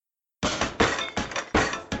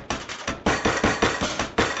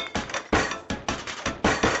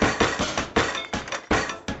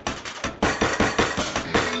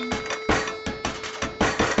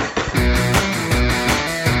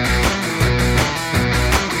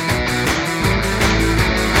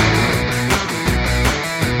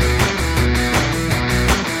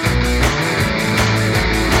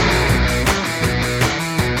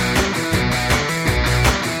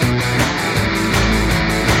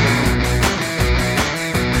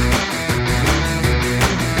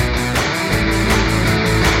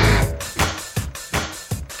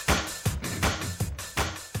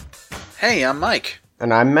Hey, I'm Mike.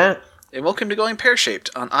 And I'm Matt. And welcome to Going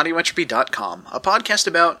Pear-Shaped on audioentropy.com, a podcast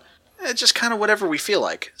about just kind of whatever we feel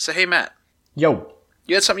like. So hey, Matt. Yo.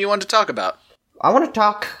 You had something you wanted to talk about. I want to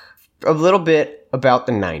talk a little bit about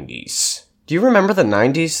the 90s. Do you remember the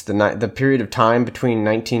 90s? The period of time between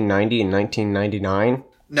 1990 and 1999?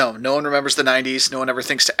 No one remembers the 90s. No one ever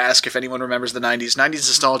thinks to ask if anyone remembers the 90s. 90s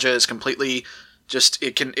nostalgia is completely just,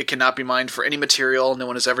 it cannot be mined for any material. No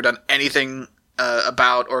one has ever done anything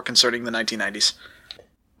about or concerning the 1990s.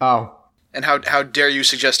 Oh. And how dare you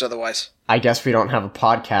suggest otherwise? I guess we don't have a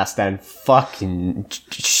podcast then. Fucking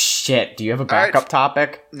shit. Do you have a backup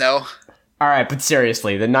topic? No. Alright, but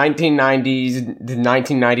seriously, the 1990s, the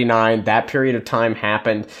 1999, that period of time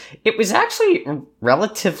happened. It was actually a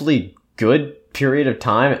relatively good period of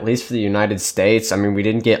time, at least for the United States. I mean, we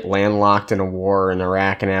didn't get landlocked in a war in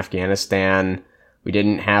Iraq and Afghanistan. We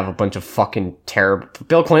didn't have a bunch of fucking terrible...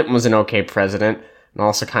 Bill Clinton was an okay president, and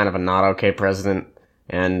also kind of a not okay president.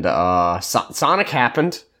 And, Sonic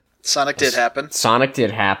happened. Sonic did happen. Sonic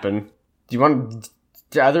did happen. Do you want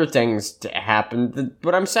other things to happen?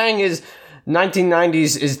 What I'm saying is,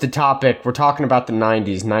 1990s is the topic. We're talking about the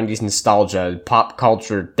 90s nostalgia, pop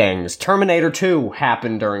culture things. Terminator 2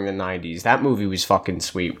 happened during the 90s. That movie was fucking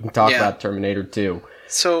sweet. We can talk about Terminator 2.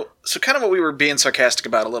 So kind of what we were being sarcastic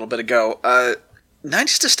about a little bit ago,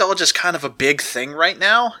 90s nostalgia is kind of a big thing right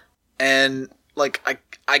now, and, like,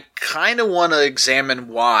 I kind of want to examine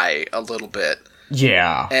why a little bit.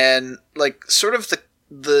 Yeah. And, like, sort of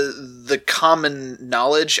the common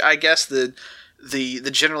knowledge, I guess, the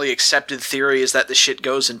generally accepted theory is that the shit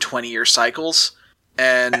goes in 20-year cycles,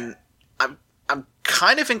 and I'm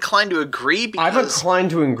kind of inclined to agree because... I'm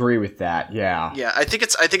inclined to agree with that, yeah. Yeah, I think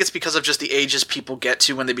it's because of just the ages people get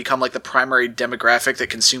to when they become, like, the primary demographic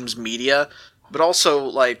that consumes media, but also,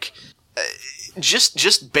 like...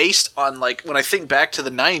 Just based on, like, when I think back to the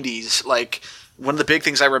 90s, like, one of the big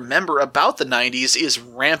things I remember about the 90s is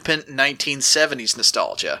rampant 1970s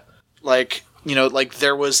nostalgia. Like, you know, like,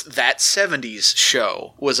 there was that 70s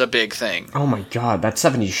show was a big thing. Oh my god, that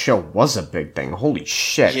 70s show was a big thing. Holy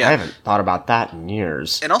shit, yeah. I haven't thought about that in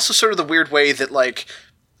years. And also sort of the weird way that, like,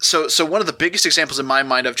 so one of the biggest examples in my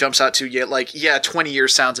mind of jumps out to, 20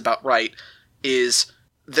 years sounds about right, is...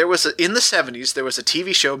 in the 70s, there was a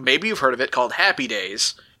TV show, maybe you've heard of it, called Happy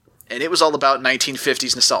Days, and it was all about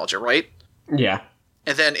 1950s nostalgia, right? Yeah.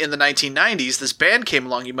 And then in the 1990s, this band came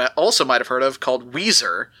along you might have heard of, called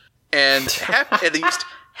Weezer, and they used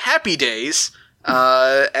Happy Days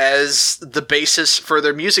as the basis for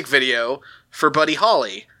their music video for Buddy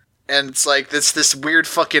Holly. And it's like, this weird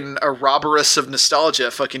fucking Ouroboros of nostalgia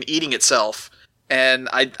fucking eating itself, and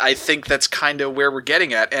I think that's kind of where we're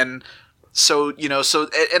getting at, and... So,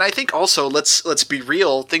 and I think also, let's be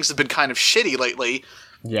real, things have been kind of shitty lately.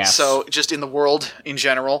 Yeah. So, just in the world in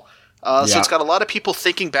general. So it's got a lot of people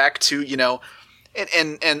thinking back to,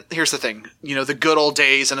 and here's the thing, the good old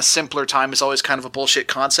days and a simpler time is always kind of a bullshit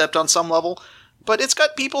concept on some level. But it's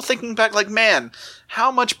got people thinking back like, man,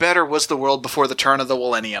 how much better was the world before the turn of the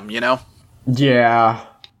millennium, Yeah.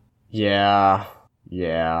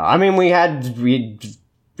 I mean, we had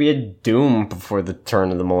Doom before the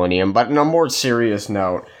turn of the millennium, but on a more serious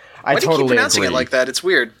note, I totally agree. Why do you keep pronouncing it like that? It's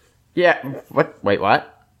weird. Yeah. What? Wait,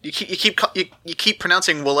 what? You keep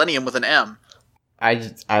pronouncing millennium with an M. I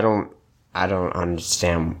don't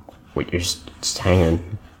understand what you're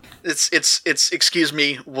saying. It's excuse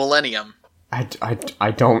me, millennium.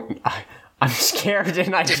 I'm scared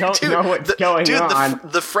and I don't know what's going on.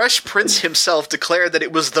 The Fresh Prince himself declared that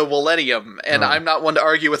it was the millennium, and I'm not one to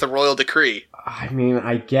argue with a royal decree. I mean,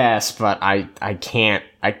 I guess, but I can't.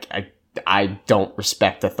 I don't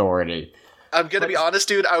respect authority. I'm gonna be honest,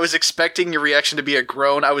 dude. I was expecting your reaction to be a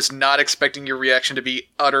groan. I was not expecting your reaction to be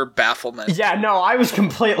utter bafflement. Yeah, no, I was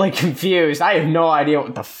completely confused. I have no idea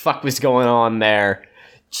what the fuck was going on there.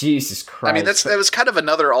 Jesus Christ. I mean, that was kind of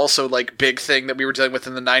another also, like, big thing that we were dealing with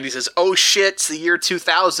in the 90s is, oh shit, it's the year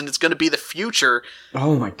 2000, it's gonna be the future.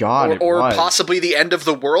 Oh my god, Or possibly the end of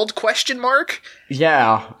the world, question mark?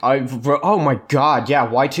 Yeah, oh my god, yeah,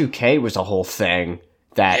 Y2K was a whole thing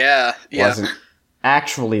that wasn't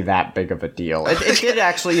actually that big of a deal. It did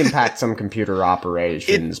actually impact some computer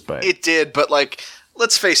operations, but... It did, but, like,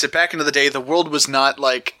 let's face it, back into the day, the world was not,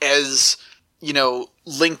 like, as...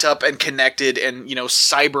 linked up and connected and,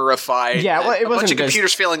 cyberified. Yeah, well, it wasn't. A bunch of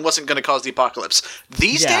computers failing wasn't going to cause the apocalypse.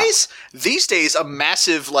 These days, a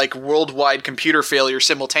massive, like, worldwide computer failure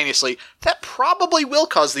simultaneously, that probably will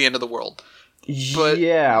cause the end of the world. But,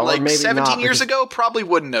 or like, maybe 17 years ago, probably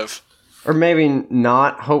wouldn't have. Or maybe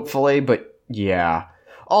not, hopefully, but yeah.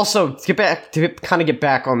 Also, to get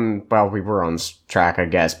back on, well, we were on track, I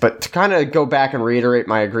guess, but to kind of go back and reiterate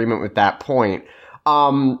my agreement with that point,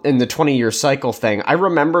 in the 20-year cycle thing, I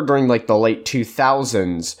remember during, like, the late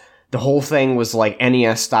 2000s, the whole thing was, like,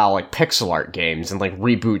 NES-style, like, pixel art games and, like,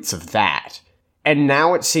 reboots of that. And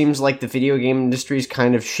now it seems like the video game industry's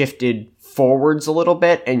kind of shifted forwards a little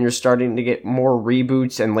bit, and you're starting to get more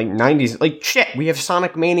reboots and, like, 90s, like, shit, we have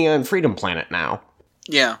Sonic Mania and Freedom Planet now.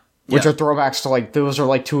 Yeah. Which are throwbacks to, like, those are,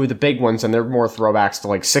 like, two of the big ones, and they're more throwbacks to,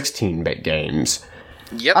 like, 16-bit games.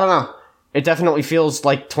 Yep. I don't know. It definitely feels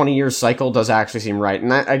like 20 years cycle does actually seem right. And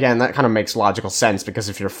that, again, that kind of makes logical sense, because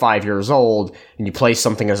if you're 5 years old, and you play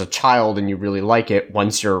something as a child, and you really like it,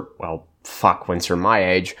 once you're my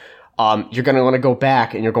age, you're going to want to go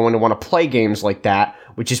back, and you're going to want to play games like that,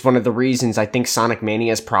 which is one of the reasons I think Sonic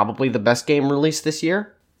Mania is probably the best game released this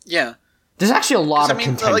year. Yeah. There's actually a lot of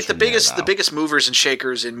contention like the the biggest movers and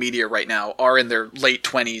shakers in media right now are in their late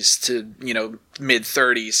 20s to, mid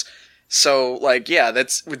 30s. So, like, yeah,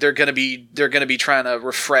 they're gonna be trying to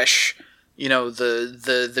refresh,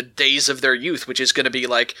 the days of their youth, which is gonna be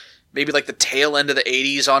like maybe like the tail end of the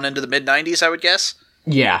 80s on into the mid 90s, I would guess.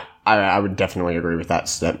 Yeah, I would definitely agree with that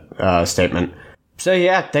statement. So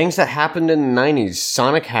yeah, things that happened in the 90s.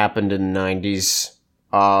 Sonic happened in the 90s.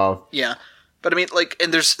 Yeah. But I mean, like,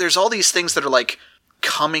 and there's all these things that are, like,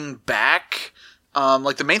 coming back.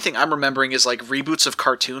 Like, the main thing I'm remembering is, like, reboots of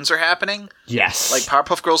cartoons are happening. Yes. Like,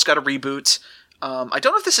 Powerpuff Girls got a reboot. I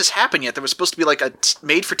don't know if this has happened yet. There was supposed to be, like, a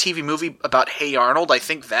made-for-TV movie about Hey Arnold. I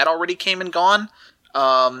think that already came and gone.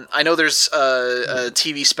 I know there's a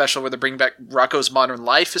TV special where they're bringing back Rocko's Modern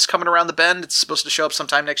Life is coming around the bend. It's supposed to show up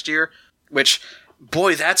sometime next year. Which,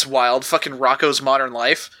 boy, that's wild. Fucking Rocko's Modern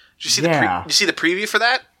Life. Did you see did you see the preview for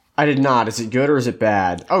that? I did not. Is it good or is it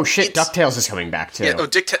bad? Oh shit, DuckTales is coming back too. Yeah,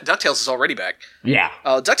 DuckTales is already back. Yeah.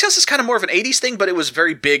 DuckTales is kind of more of an 80s thing, but it was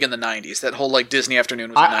very big in the 90s. That whole, like, Disney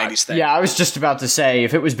Afternoon was a 90s thing. Yeah, I was just about to say,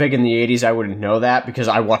 if it was big in the 80s, I wouldn't know that, because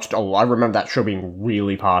I remember that show being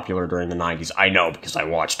really popular during the 90s. I know, because I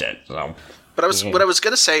watched it, so. But what I was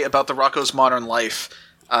going to say about the Rocko's Modern Life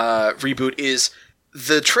reboot is,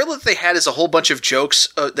 the trailer that they had is a whole bunch of jokes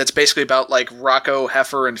that's basically about, like, Rocko,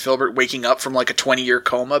 Heifer, and Filbert waking up from, like, a 20-year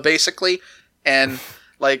coma, basically, and,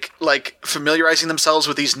 like familiarizing themselves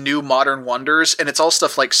with these new modern wonders, and it's all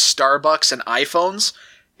stuff like Starbucks and iPhones,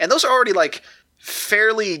 and those are already, like,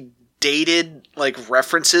 fairly dated, like,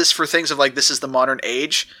 references for things of, like, this is the modern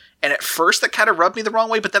age, and at first that kind of rubbed me the wrong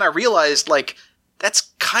way, but then I realized, like,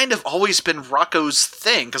 that's kind of always been Rocko's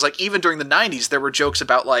thing, because, like, even during the 90s, there were jokes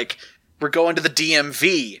about, like, we're going to the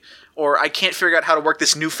DMV, or I can't figure out how to work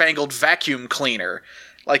this newfangled vacuum cleaner.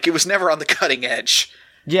 Like, it was never on the cutting edge.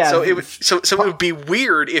 Yeah. So it would be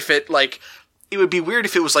weird if it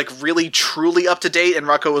was, like, really truly up to date, and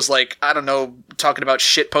Rocko was, like, I don't know, talking about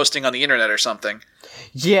shit posting on the internet or something.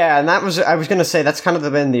 Yeah, and I was gonna say, that's kind of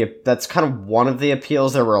one of the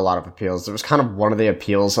appeals. There were a lot of appeals. It was kind of one of the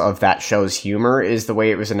appeals of that show's humor, is the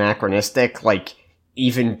way it was anachronistic, like,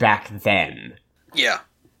 even back then. Yeah.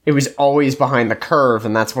 It was always behind the curve,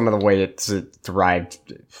 and that's one of the ways it's derived.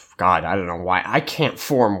 God, I don't know why. I can't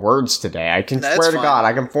form words today. I can swear to God,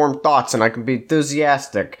 I can form thoughts, and I can be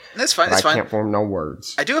enthusiastic. That's fine, but I can't form no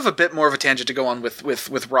words. I do have a bit more of a tangent to go on with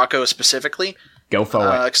Rocko specifically. Go for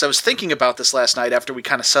it. Because I was thinking about this last night after we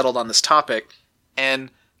kind of settled on this topic, and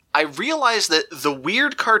I realized that the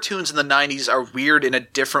weird cartoons in the 90s are weird in a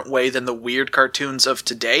different way than the weird cartoons of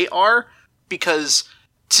today are, because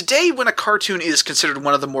today, when a cartoon is considered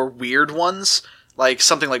one of the more weird ones, like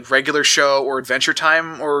something like Regular Show or Adventure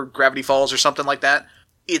Time or Gravity Falls or something like that,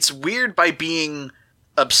 it's weird by being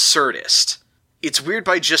absurdist. It's weird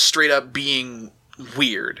by just straight up being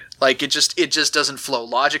weird. Like, it just doesn't flow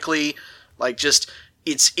logically. Like,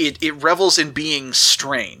 it revels in being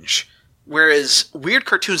strange. Whereas weird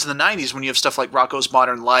cartoons in the 90s, when you have stuff like Rocko's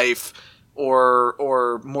Modern Life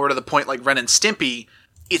or more to the point like Ren and Stimpy,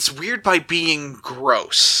 it's weird by being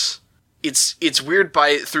gross. It's weird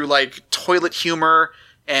through, like, toilet humor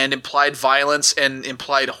and implied violence and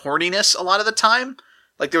implied horniness a lot of the time.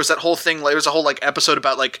 Like, there was that whole thing, there was a whole, like, episode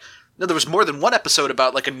about, like, no, there was more than one episode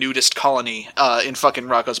about, like, a nudist colony in fucking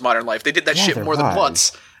Rocko's Modern Life. They did that shit more than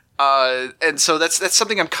once. And so that's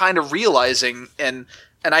something I'm kind of realizing, and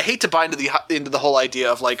I hate to buy into the whole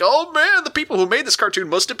idea of, like, oh man, the people who made this cartoon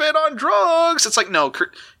must have been on drugs. It's like, no,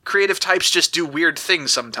 creative types just do weird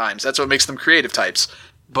things sometimes. That's what makes them creative types.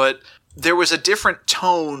 But there was a different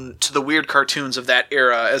tone to the weird cartoons of that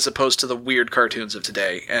era as opposed to the weird cartoons of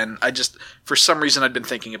today. And for some reason, I'd been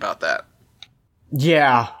thinking about that.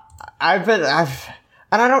 Yeah, and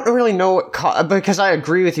I don't really know because I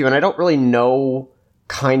agree with you, and I don't really know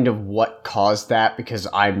kind of what caused that, because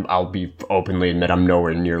I'll be openly admit I'm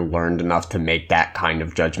nowhere near learned enough to make that kind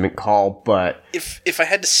of judgment call, but... If I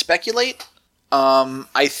had to speculate,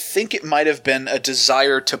 I think it might have been a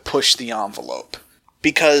desire to push the envelope.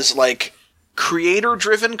 Because, like,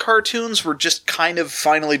 creator-driven cartoons were just kind of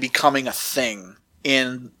finally becoming a thing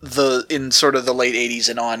in sort of the late 80s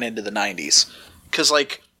and on into the 90s. Because,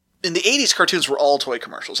 like, in the 80s, cartoons were all toy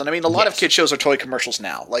commercials. And I mean, a lot of kid shows are toy commercials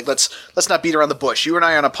now. Like, let's not beat around the bush. You and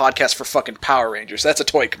I are on a podcast for fucking Power Rangers. That's a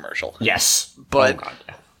toy commercial. Yes. But, oh God,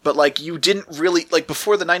 yeah. But like, you didn't really, like,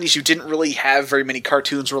 before the 90s, you didn't really have very many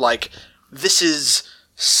cartoons where, like, this is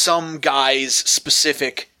some guy's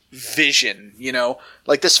specific vision, you know?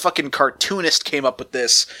 Like, this fucking cartoonist came up with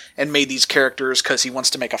this and made these characters because he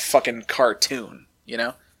wants to make a fucking cartoon, you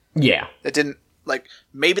know? Yeah. It didn't... Like,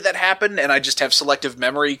 maybe that happened, and I just have selective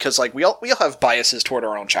memory, because, like, we all have biases toward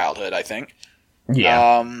our own childhood, I think.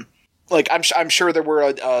 Yeah. Like, I'm sure there were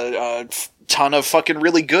a ton of fucking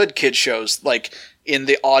really good kid shows, like, in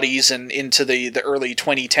the aughties and into the early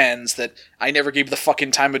 2010s that I never gave the fucking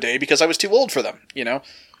time of day because I was too old for them, you know?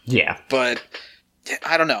 Yeah. But,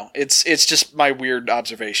 I don't know. It's just my weird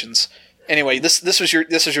observations. Anyway, this was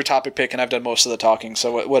your topic pick, and I've done most of the talking.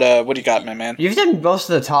 So what do you got, my man? You've done most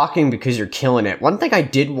of the talking because you're killing it. One thing I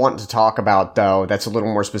did want to talk about, though, that's a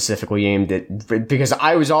little more specifically aimed at, because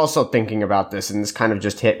I was also thinking about this, and this kind of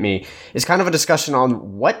just hit me, is kind of a discussion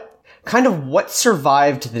on what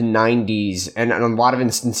survived the 90s, and in a lot of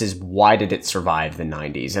instances, why did it survive the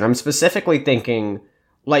 90s? And I'm specifically thinking,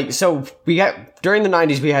 like, so during the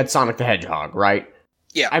 90s, we had Sonic the Hedgehog, right?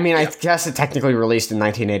 Yeah. I mean, I guess it technically released in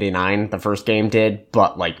 1989, the first game did,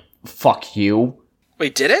 but, like, fuck you.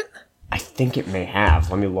 Wait, did it? I think it may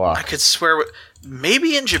have. Let me look. I could swear...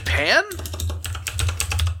 Maybe in Japan?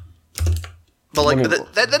 But, like,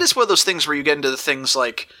 that is one of those things where you get into the things,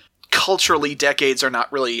 like, culturally, decades are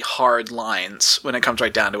not really hard lines when it comes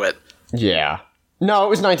right down to it. Yeah. No, it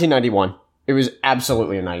was 1991. It was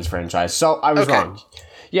absolutely a 90s franchise, so I was wrong.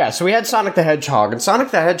 Yeah, so we had Sonic the Hedgehog, and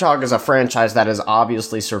Sonic the Hedgehog is a franchise that has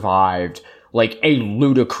obviously survived, like, a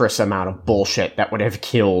ludicrous amount of bullshit that would have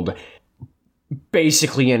killed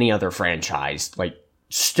basically any other franchise, like,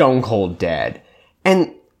 stone cold dead.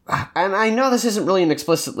 And I know this isn't really an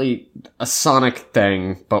explicitly a Sonic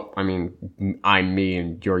thing, but, I mean, I'm me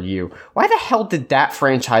and you're you. Why the hell did that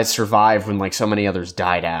franchise survive when, like, so many others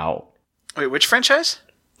died out? Wait, which franchise?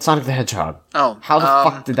 Sonic the Hedgehog. Oh. How the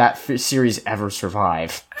fuck did that series ever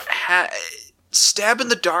survive? Stab in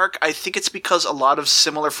the dark, I think it's because a lot of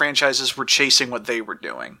similar franchises were chasing what they were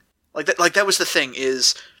doing. Like that was the thing,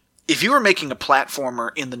 is if you were making a platformer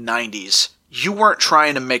in the 90s, you weren't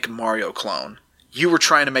trying to make a Mario clone. You were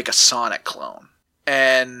trying to make a Sonic clone.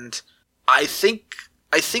 And I think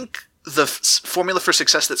the formula for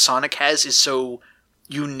success that Sonic has is so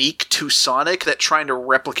unique to Sonic that trying to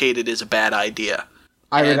replicate it is a bad idea.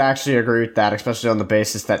 I would actually agree with that, especially on the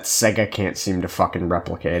basis that Sega can't seem to fucking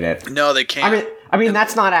replicate it. No, they can't. I mean,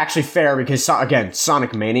 that's not actually fair because, again,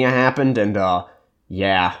 Sonic Mania happened, and,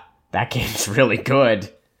 yeah, that game's really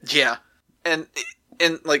good. Yeah. And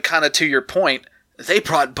like, kind of to your point, they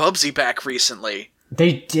brought Bubsy back recently.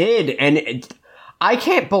 They did, and I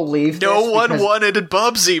can't believe this. No one wanted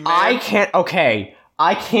Bubsy, man.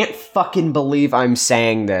 I can't fucking believe I'm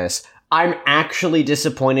saying this. I'm actually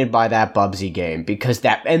disappointed by that Bubsy game, because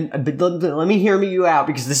but let me hear you out,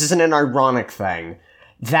 because this isn't an ironic thing.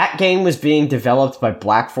 That game was being developed by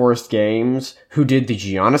Black Forest Games, who did the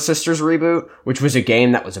Gianna Sisters reboot, which was a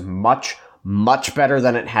game that was much, much better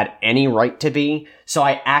than it had any right to be. So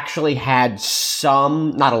I actually had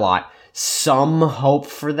some, not a lot, some hope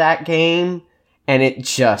for that game, and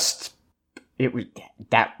it's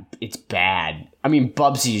bad. I mean,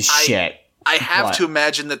 Bubsy's shit. I have to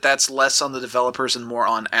imagine that that's less on the developers and more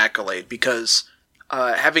on Accolade, because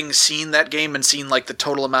having seen that game and seen, like, the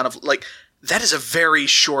total amount of, like, that is a very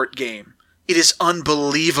short game. It is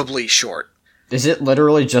unbelievably short. Is it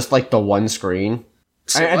literally just, like, the one screen?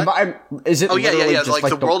 So is it? Oh, yeah. Like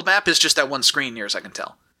the world map is just that one screen, near as I can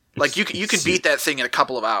tell. Like, you could beat that thing in a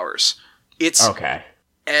couple of hours. It's okay.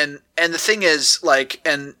 And the thing is, like,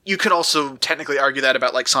 and you could also technically argue that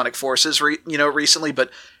about, like, Sonic Forces, recently, but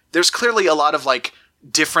there's clearly a lot of, like,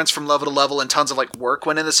 difference from level to level and tons of, like, work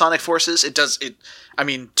went into Sonic Forces. I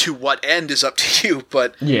mean, to what end is up to you,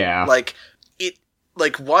 but yeah,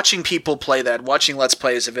 like watching people play that, watching Let's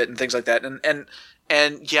Plays of it and things like that,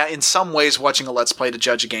 and yeah, in some ways watching a Let's Play to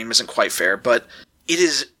judge a game isn't quite fair, but it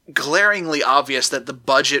is glaringly obvious that the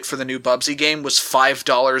budget for the new Bubsy game was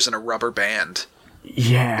 $5 and a rubber band.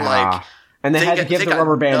 Yeah. Like, And they had to give the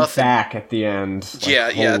rubber band nothing back at the end. Like,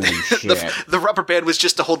 yeah. Holy shit. The rubber band was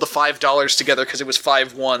just to hold the $5 together because it was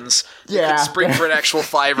 5 ones. Yeah. You could spring for an actual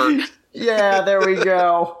 $5. Yeah, there we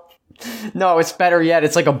go. No, it's better yet.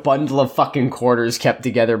 It's like a bundle of fucking quarters kept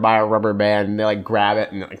together by a rubber band, and they like grab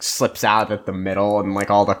it and it like slips out at the middle, and like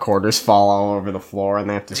all the quarters fall all over the floor, and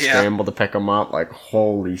they have to scramble to pick them up. Like,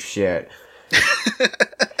 holy shit.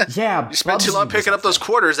 Yeah, you spent too long picking up those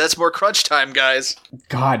quarters. That's more crunch time, guys.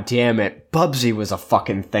 God damn it. Bubsy was a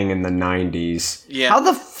fucking thing in the 90s. Yeah. How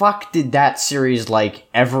the fuck did that series, like,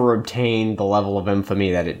 ever obtain the level of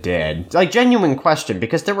infamy that it did? Like, genuine question,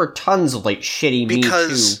 because there were tons of, like, shitty Me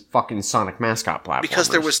Too fucking Sonic mascot platformers. Because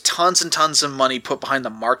there was tons and tons of money put behind the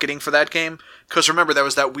marketing for that game. Because remember, there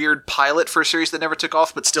was that weird pilot for a series that never took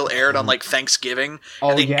off, but still aired on, like, Thanksgiving.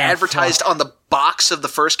 And they advertised on the box of the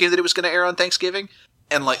first game that it was going to air on Thanksgiving.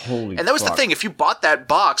 And like, and that was the thing. If you bought that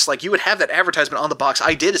box, like, you would have that advertisement on the box.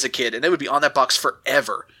 I did as a kid, and it would be on that box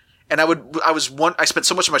forever. And I spent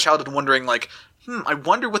so much of my childhood wondering, like, I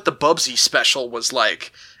wonder what the Bubsy special was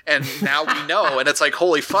like. And now we know, and it's like,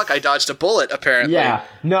 holy fuck, I dodged a bullet, apparently. Yeah,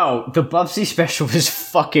 no, the Bubsy special was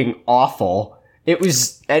fucking awful. It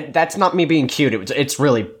was, that's not me being cute. It's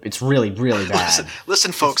really bad.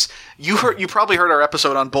 Listen, folks, you probably heard our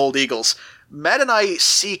episode on Bold Eagles. Matt and I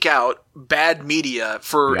seek out bad media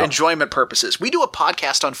for enjoyment purposes. We do a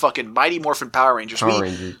podcast on fucking Mighty Morphin Power Rangers.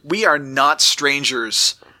 We are not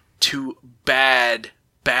strangers to bad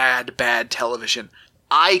television.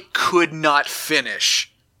 I could not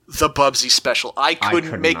finish the Bubsy special. I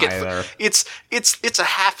couldn't make it. Either. It's a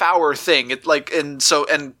half-hour thing.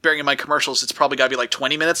 And bearing in mind commercials, it's probably got to be like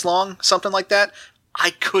 20 minutes long, something like that.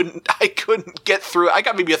 I couldn't get through it. I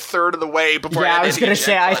got maybe a third of the way before. Yeah, I was gonna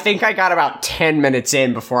say, I think I got about 10 minutes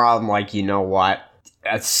in before I'm like, you know what?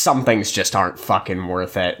 Some things just aren't fucking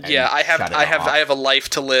worth it. Yeah, I have a life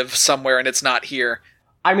to live somewhere, and it's not here.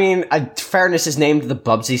 I mean, fairness is named the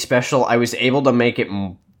Bubsy special. I was able to make it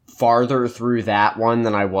farther through that one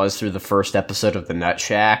than I was through the first episode of the Nut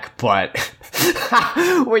Shack, but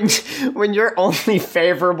when your only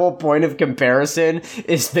favorable point of comparison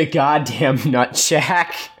is the goddamn Nut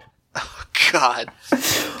Shack. Oh God.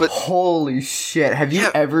 But holy shit. Have you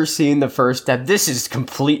ever seen the first this is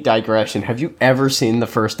complete digression. Have you ever seen the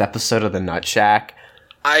first episode of the Nut Shack?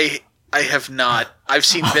 I have not. I've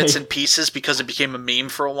seen bits and pieces because it became a meme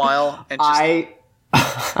for a while, and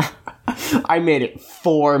I made it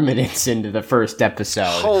 4 minutes into the first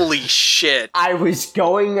episode. Holy shit. I was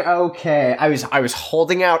going okay. I was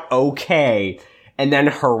holding out okay, and then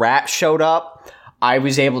her rat showed up. I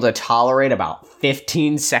was able to tolerate about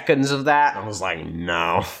 15 seconds of that. I was like,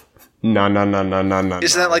 no. Isn't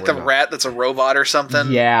that like the rat that's a robot or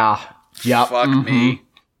something? Yeah. Yep. Fuck me.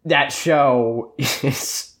 That show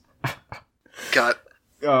is... God.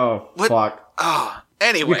 Oh, what? Fuck. Oh,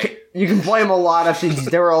 anyway. You can blame a lot of things.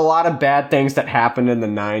 There were a lot of bad things that happened in the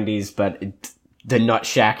 90s, but the Nut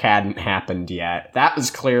Shack hadn't happened yet. That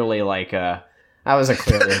was clearly like a... That was a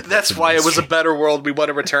clear... That's why it was a better world we want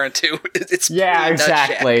to return to. It's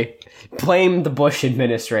exactly. Blame the Bush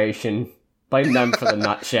administration. Blame them for the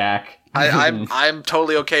Nut Shack. I'm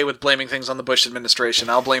totally okay with blaming things on the Bush administration.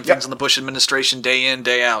 I'll blame things on the Bush administration day in,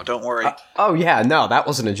 day out. Don't worry. Oh yeah, no, that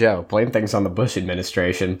wasn't a joke. Blame things on the Bush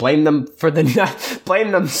administration. Blame them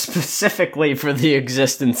specifically for the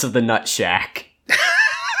existence of the Nut Shack.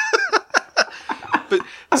 But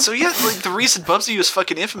so yeah, like the reason Bubsy was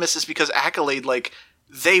fucking infamous is because Accolade, like,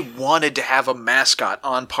 they wanted to have a mascot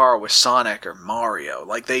on par with Sonic or Mario.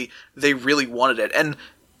 Like they really wanted it, and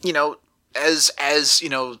you know, as you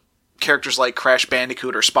know, characters like Crash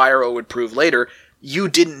Bandicoot or Spyro would prove later, you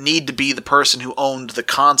didn't need to be the person who owned the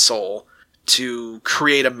console to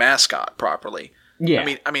create a mascot properly.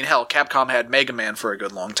 Yeah. I mean, hell, Capcom had Mega Man for a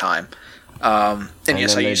good long time. And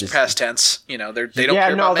yes, I used past tense. You know, they don't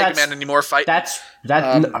care about Mega Man anymore.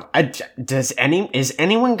 Is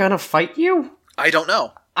anyone gonna fight you? I don't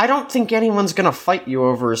know. I don't think anyone's gonna fight you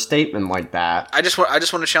over a statement like that. I just want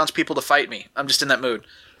to challenge people to fight me. I'm just in that mood.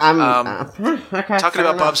 Okay, talking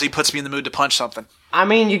about Bubsy puts me in the mood to punch something. I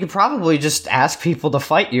mean, you could probably just ask people to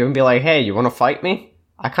fight you and be like, "Hey, you want to fight me?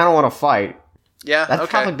 I kind of want to fight." Yeah, that'd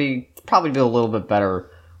probably be a little bit better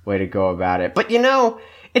way to go about it. But you know,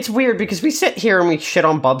 it's weird because we sit here and we shit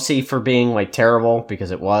on Bubsy for being like terrible because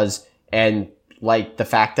it was, and like the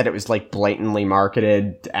fact that it was like blatantly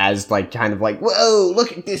marketed as like kind of like, "Whoa,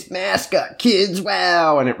 look at this mascot, kids!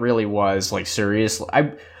 Wow!" And it really was like seriously.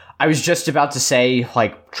 I was just about to say,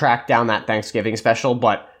 like, track down that Thanksgiving special,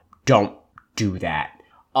 but don't do that.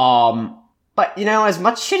 But, you know, as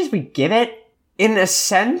much shit as we give it, in a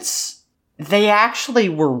sense, they actually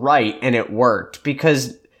were right, and it worked,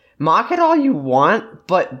 because mock it all you want,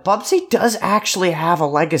 but Bubsy does actually have a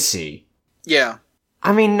legacy. Yeah.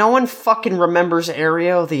 I mean, no one fucking remembers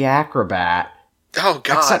Aereo the Acrobat. Oh,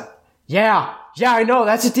 God. Yeah, I know,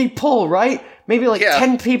 that's a deep pull, right? Maybe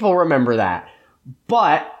 10 people remember that.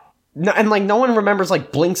 But, no one remembers,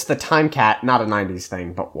 Blinks the Time Cat, not a 90s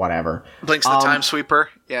thing, but whatever. Blinks the Time Sweeper,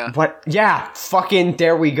 yeah. What? Yeah, fucking,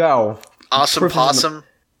 there we go. Awesome Possum.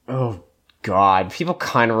 Oh, God. People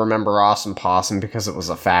kind of remember Awesome Possum because it was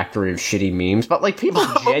a factory of shitty memes, but, people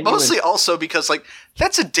genuinely... Mostly also because,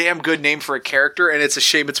 that's a damn good name for a character, and it's a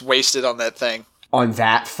shame it's wasted on that thing. On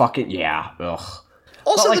that fucking... Yeah, ugh.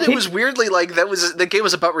 Also, but, it was weirdly, that game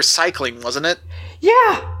was about recycling, wasn't it?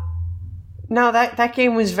 Yeah! No, that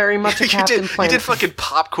game was very much a Captain Planet. You did fucking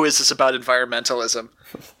pop quizzes about environmentalism.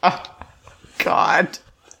 Oh, God.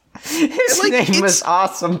 His name was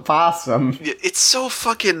Awesome Possum. It's so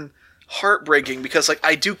fucking heartbreaking because,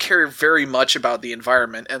 I do care very much about the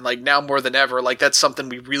environment, and, now more than ever, that's something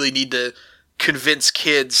we really need to convince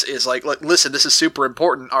kids is, listen, this is super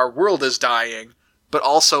important, our world is dying, but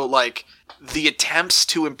also, the attempts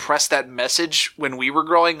to impress that message when we were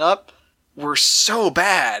growing up were so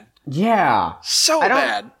bad. Yeah. So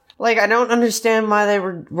bad. I don't understand why they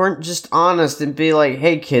weren't just honest and be like,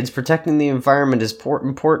 hey, kids, protecting the environment is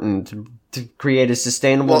important to create a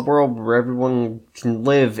sustainable world where everyone can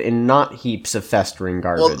live in not heaps of festering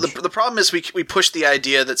garbage. Well, the problem is we push the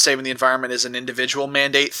idea that saving the environment is an individual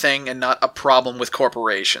mandate thing and not a problem with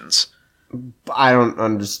corporations. I don't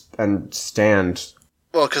understand.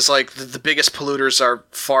 Well, because, the biggest polluters are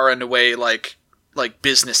far and away,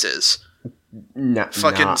 businesses.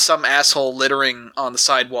 Some asshole littering on the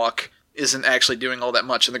sidewalk isn't actually doing all that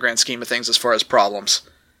much in the grand scheme of things as far as problems.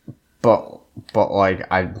 But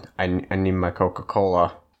I need my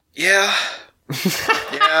Coca-Cola. Yeah.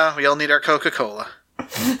 Yeah, we all need our Coca-Cola.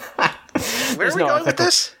 Where are we going with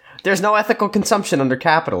this? There's no ethical consumption under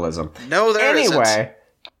capitalism. No, there isn't.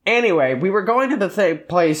 Anyway, we were going to the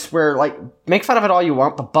place where, make fun of it all you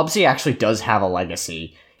want, but Bubsy actually does have a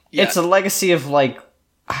legacy. Yeah. It's a legacy of,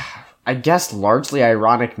 I guess largely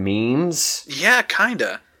ironic memes. Yeah,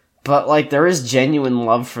 kinda. But, there is genuine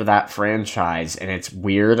love for that franchise, and it's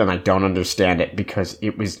weird, and I don't understand it, because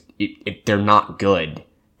they're not good.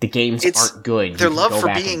 The games aren't good. Their love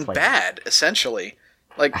for being bad, essentially.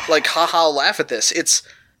 Haha, laugh at this. It's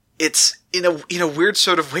in a weird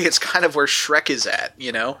sort of way, it's kind of where Shrek is at,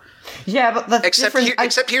 you know? Yeah, but except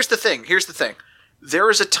here's the thing. There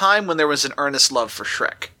was a time when there was an earnest love for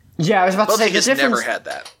Shrek. Yeah, I was about to say the difference... never had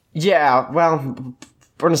that. Yeah, well,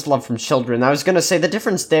 earnest love from children. I was gonna say the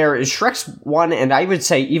difference there is Shrek's 1, and I would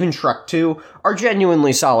say even Shrek 2, are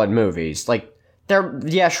genuinely solid movies.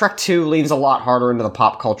 Shrek 2 leans a lot harder into the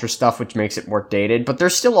pop culture stuff, which makes it more dated, but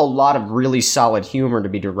there's still a lot of really solid humor to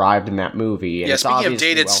be derived in that movie. And speaking of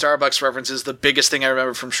dated Starbucks references, the biggest thing I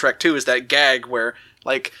remember from Shrek 2 is that gag where,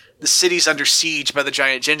 the city's under siege by the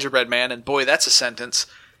giant gingerbread man, and boy, that's a sentence.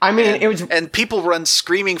 I mean, and people run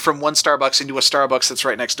screaming from one Starbucks into a Starbucks that's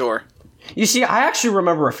right next door. You see, I actually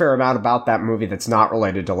remember a fair amount about that movie that's not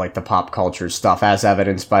related to, the pop culture stuff, as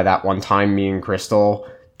evidenced by that one time me and Crystal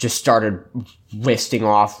just started listing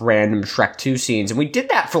off random Shrek 2 scenes, and we did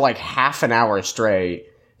that for, half an hour straight.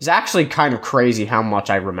 It's actually kind of crazy how much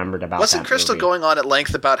I remembered about that Wasn't Crystal movie. Going on at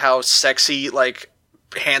length about how sexy,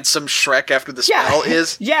 handsome Shrek after the spell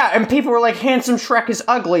is? Yeah, and people were like, handsome Shrek is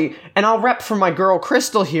ugly, and I'll rep for my girl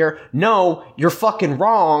Crystal here. No, you're fucking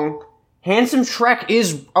wrong. Handsome Shrek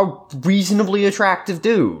is a reasonably attractive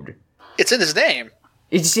dude. It's in his name.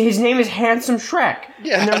 His name is Handsome Shrek.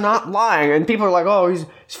 Yeah. And they're not lying. And people are like, oh, he's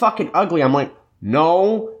fucking ugly. I'm like,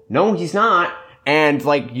 no, he's not. And,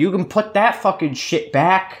 you can put that fucking shit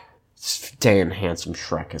back. Damn, Handsome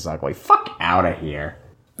Shrek is ugly. Fuck out of here.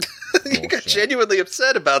 You got genuinely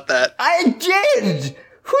upset about that. I did!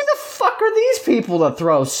 Who the fuck are these people to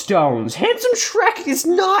throw stones? Handsome Shrek is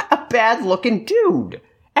not a bad-looking dude.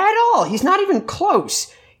 At all. He's not even close.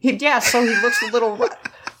 So he looks a little...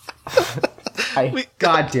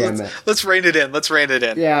 God damn it. Let's rein it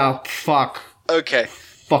in. Yeah, fuck. Okay.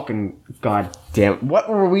 Fucking god damn it. What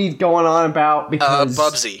were we going on about? Because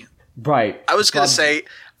Bubsy. Right. I was going to say,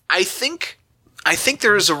 I think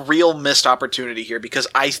there is a real missed opportunity here because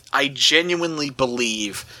I genuinely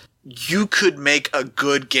believe you could make a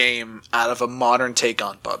good game out of a modern take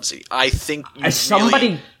on Bubsy. I think you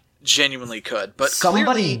really genuinely could. But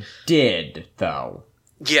somebody did, though.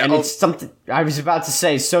 Yeah, and it's something I was about to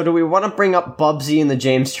say. So, do we want to bring up Bubsy in the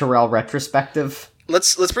James Turrell retrospective?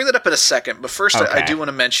 Let's bring that up in a second. But first, okay. I do want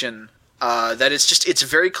to mention that it's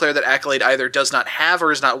very clear that Accolade either does not have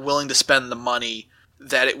or is not willing to spend the money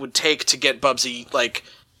that it would take to get Bubsy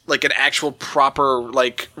like an actual proper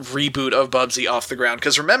like reboot of Bubsy off the ground.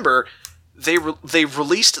 Because remember, they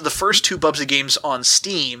released the first 2 Bubsy games on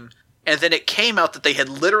Steam, and then it came out that they had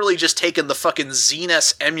literally just taken the fucking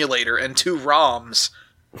ZNES emulator and 2 ROMs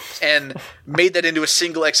and made that into a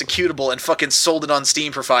single executable and fucking sold it on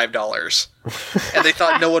Steam for $5. And they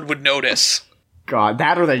thought no one would notice. God,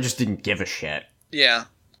 that or they just didn't give a shit. Yeah.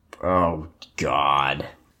 Oh, God.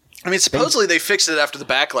 I mean, supposedly they fixed it after the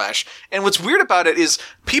backlash. And what's weird about it is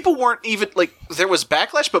people weren't even, like, there was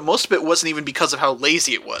backlash, but most of it wasn't even because of how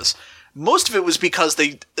lazy it was. Most of it was because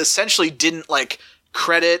they essentially didn't, like,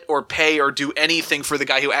 credit or pay or do anything for the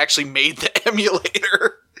guy who actually made the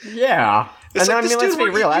emulator. Yeah. It's and like, I mean, let's be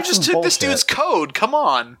real. You just took this dude's code. Come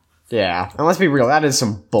on. Yeah, and let's be real, that is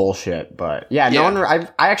some bullshit, but yeah, no one, I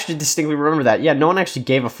actually distinctly remember that. Yeah, no one actually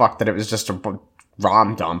gave a fuck that it was just a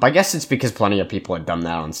ROM dump. I guess it's because plenty of people had done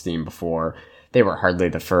that on Steam before. They were hardly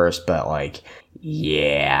the first, but like,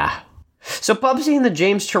 yeah. So Bubsy and the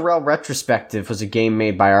James Turrell Retrospective was a game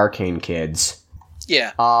made by Arcane Kids.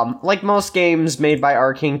 Yeah. Like most games made by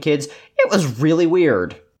Arcane Kids, it was really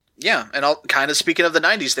weird. Yeah, and kind of speaking of the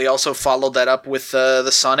 90s, they also followed that up with the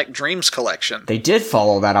Sonic Dreams collection. They did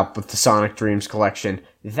follow that up with the Sonic Dreams collection.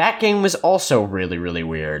 That game was also really, really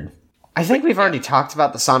weird. I think we've already talked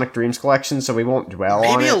about the Sonic Dreams collection, so we won't dwell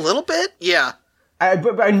on it. Maybe a little bit? Yeah.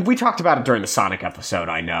 And we talked about it during the Sonic episode,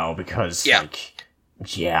 I know, because,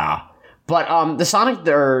 yeah. But the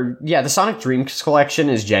Sonic Dreams collection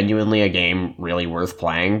is genuinely a game really worth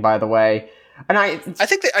playing, by the way. And I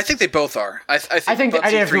think they both are. I think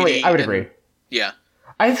I would agree. Yeah.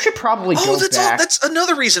 I should probably go back. That's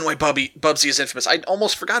another reason why Bubsy is infamous. I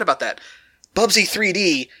almost forgot about that. Bubsy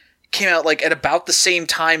 3D came out like at about the same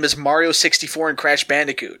time as Mario 64 and Crash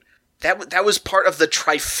Bandicoot. That was part of the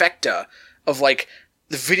trifecta of like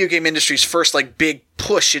the video game industry's first like big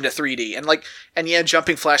push into 3D. And yeah,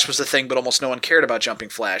 Jumping Flash was the thing, but almost no one cared about Jumping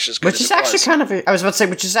Flash as good which as is it actually was.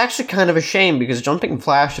 which is actually kind of a shame because Jumping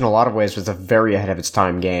Flash in a lot of ways was a very ahead of its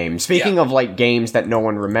time game. Speaking of like games that no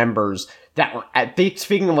one remembers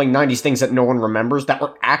speaking of like 90s things that no one remembers that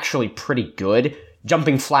were actually pretty good,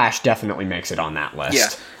 Jumping Flash definitely makes it on that list. Yeah.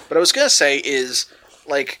 But I was going to say is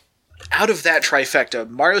like out of that trifecta,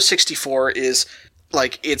 Mario 64 is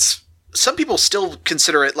like some people still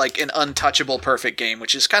consider it like an untouchable perfect game,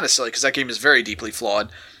 which is kind of silly because that game is very deeply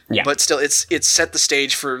flawed. Yeah. But still, it's set the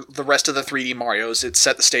stage for the rest of the 3D Marios. It's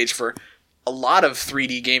set the stage for a lot of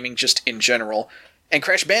 3D gaming just in general. And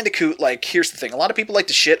Crash Bandicoot, like, here's the thing. A lot of people like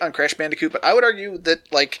to shit on Crash Bandicoot, but I would argue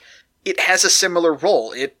that, like, it has a similar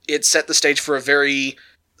role. It set the stage for a very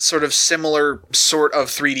sort of similar sort of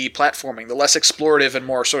 3D platforming. The less explorative and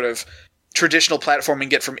more sort of traditional platforming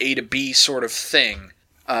get from A to B sort of thing.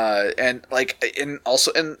 And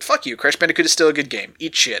fuck you, Crash Bandicoot is still a good game.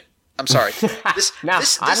 Eat shit. I'm sorry.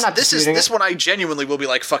 This one I genuinely will be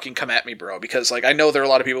like, fucking come at me, bro, because like I know there are a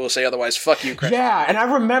lot of people who say otherwise. Fuck you, Crash. Yeah, and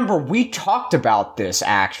I remember we talked about this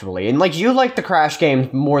actually, and like you like the Crash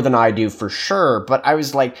games more than I do for sure, but I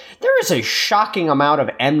was like, there is a shocking amount of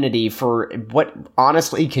enmity for what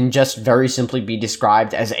honestly can just very simply be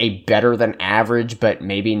described as a better than average, but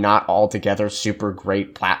maybe not altogether super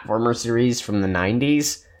great platformer series from the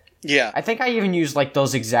 90s. Yeah. I think I even used like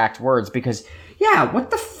those exact words because yeah, what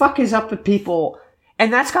the fuck is up with people?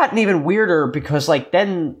 And that's gotten even weirder because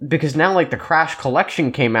now like the Crash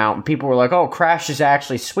collection came out and people were like, oh, Crash is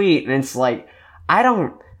actually sweet. And it's like,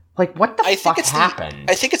 what the fuck happened?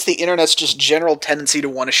 I think it's the internet's just general tendency to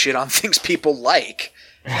want to shit on things people like.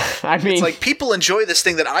 I mean, it's like people enjoy this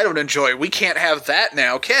thing that I don't enjoy. We can't have that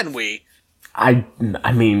now, can we? I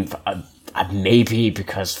mean, maybe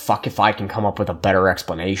because fuck if I can come up with a better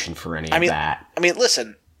explanation for any of that. I mean,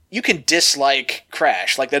 listen. You can dislike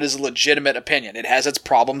Crash, like that is a legitimate opinion. It has its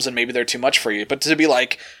problems and maybe they're too much for you, but to be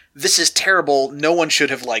like, this is terrible, no one should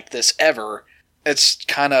have liked this ever, it's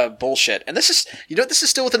kind of bullshit. And this is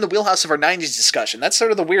still within the wheelhouse of our 90s discussion. That's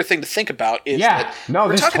sort of the weird thing to think about. Is that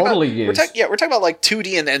this totally is. We're talking about like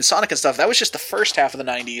 2D and Sonic and stuff. That was just the first half of the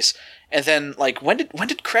 90s. And then, like, when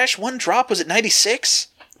did Crash 1 drop? Was it 96?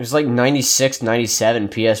 It was like 96, 97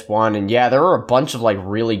 PS1, and yeah, there were a bunch of like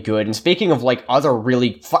really good, and speaking of like other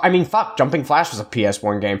really, Jumping Flash was a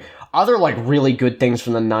PS1 game. Other like really good things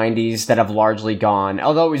from the 90s that have largely gone,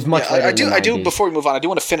 although it was much later I do, before we move on, I do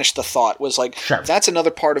want to finish the thought, was like, sure. That's another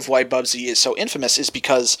part of why Bubsy is so infamous, is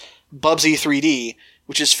because Bubsy 3D,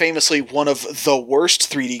 which is famously one of the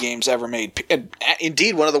worst 3D games ever made, and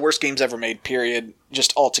indeed one of the worst games ever made, period,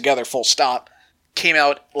 just altogether, full stop, came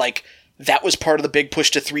out like... That was part of the big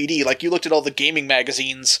push to 3D. Like, you looked at all the gaming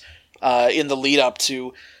magazines in the lead up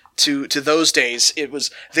to to those days,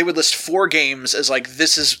 they would list 4 games as like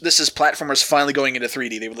this is platformers finally going into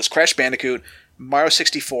 3D. They would list Crash Bandicoot, Mario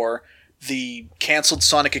 64, the canceled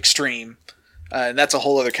Sonic Extreme, and that's a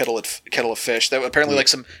whole other kettle of fish. That apparently like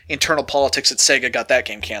some internal politics at Sega got that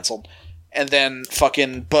game canceled, and then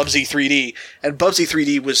fucking Bubsy 3D, and Bubsy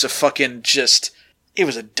 3D was a fucking it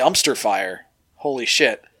was a dumpster fire. Holy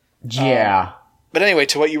shit. Yeah. But anyway,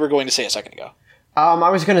 to what you were going to say a second ago. I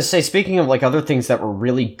was going to say, speaking of like other things that were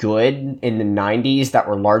really good in the 90s that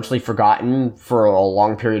were largely forgotten for a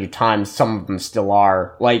long period of time, some of them still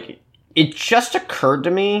are. Like, it just occurred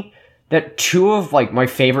to me that 2 of like my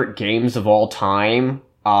favorite games of all time,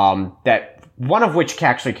 that one of which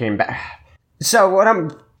actually came back. So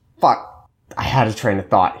I had a train of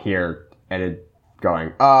thought here and it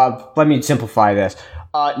going. Let me simplify this.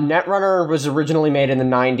 Netrunner was originally made in the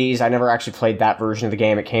 90s. I never actually played that version of the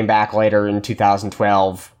game. It came back later in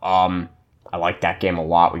 2012. I like that game a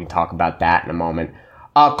lot. We can talk about that in a moment.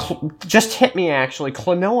 Just hit me, actually.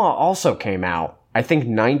 Klonoa also came out. I think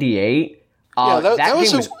 98. That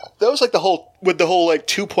was like the whole like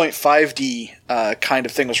 2.5D kind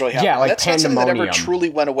of thing was really happening. Yeah, like that's not something that ever Pandemonium. truly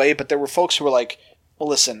went away, but there were folks who were like, well,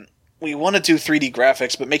 listen, we want to do 3D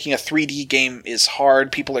graphics, but making a 3D game is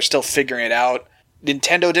hard. People are still figuring it out.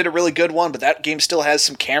 Nintendo did a really good one, but that game still has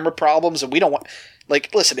some camera problems, and we don't want...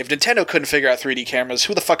 Like, listen, if Nintendo couldn't figure out 3D cameras,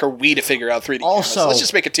 who the fuck are we to figure out 3D cameras? Let's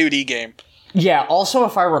just make a 2D game. Yeah, also,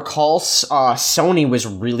 if I recall, Sony was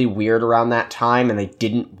really weird around that time, and they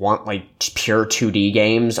didn't want, like, pure 2D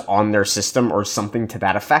games on their system or something to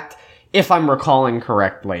that effect, if I'm recalling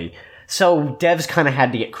correctly. So, devs kind of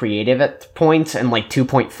had to get creative at points, and, like,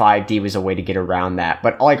 2.5D was a way to get around that.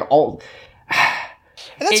 But, like, all...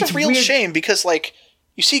 And that's a real shame, because, like,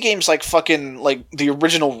 you see games like fucking, like, the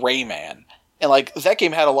original Rayman, and, like, that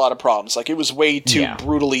game had a lot of problems. Like, it was way too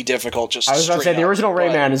brutally difficult, just I was about to say, the original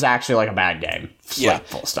Rayman Rayman is actually, like, a bad game. Yeah. Like,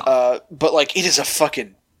 full stop. But, like, it is a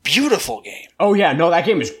fucking beautiful game. Oh, yeah, no, that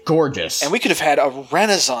game is gorgeous. And we could have had a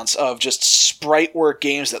renaissance of just sprite work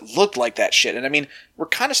games that looked like that shit. And, I mean, we're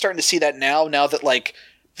kind of starting to see that now that, like,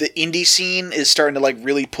 the indie scene is starting to, like,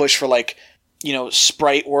 really push for, like, you know,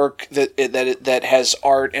 sprite work that has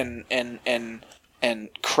art and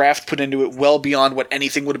craft put into it well beyond what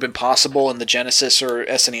anything would have been possible in the Genesis or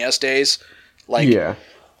SNES days. Like, yeah.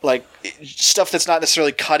 Like, stuff that's not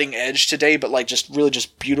necessarily cutting edge today, but like just really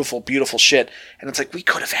just beautiful, beautiful shit. And it's like, we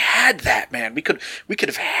could have had that, man. We could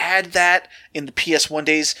have had that in the PS1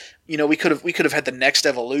 days. You know, we could have had the next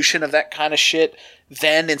evolution of that kind of shit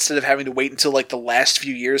then, instead of having to wait until like the last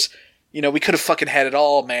few years. You know, we could have fucking had it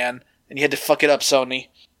all, man. And you had to fuck it up, Sony.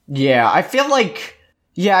 Yeah, I feel like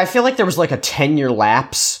there was like a 10-year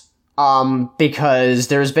lapse, because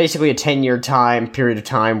there's basically a 10-year period of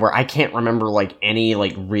time where I can't remember like any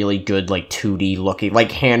like really good like 2D looking,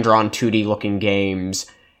 like hand-drawn 2D looking games.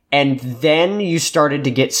 And then you started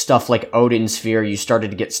to get stuff like Odin Sphere, you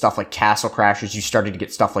started to get stuff like Castle Crashers, you started to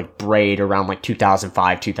get stuff like Braid around like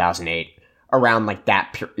 2005, 2008. Around like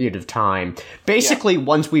that period of time. Basically,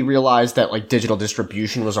 once we realized that like digital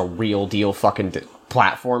distribution was a real deal fucking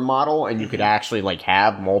platform model, and you could actually like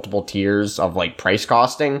have multiple tiers of like price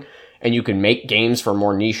costing, and you can make games for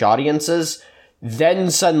more niche audiences,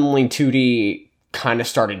 then suddenly 2D kind of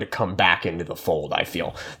started to come back into the fold, I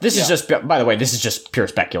feel. This is just, by the way, this is just pure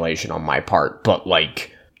speculation on my part, but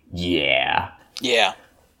like, yeah. Yeah.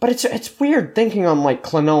 But it's weird thinking on like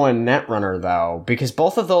Klonoa and Netrunner though, because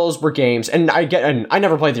both of those were games, and I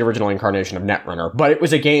never played the original incarnation of Netrunner, but it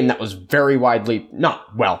was a game that was very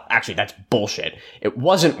actually that's bullshit. It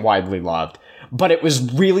wasn't widely loved, but it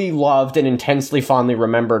was really loved and intensely fondly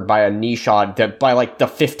remembered by a niche by like the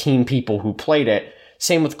 15 people who played it.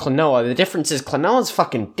 Same with Klonoa. The difference is Klonoa's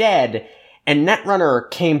fucking dead, and Netrunner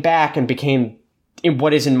came back and became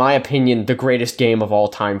what is, in my opinion, the greatest game of all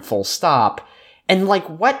time, full stop. And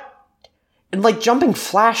like Jumping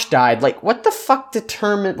Flash died, like what the fuck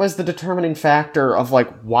was the determining factor of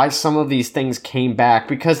like why some of these things came back?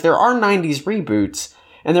 Because there are 90s reboots,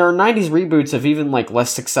 and there are 90s reboots of even like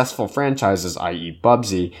less successful franchises, i.e.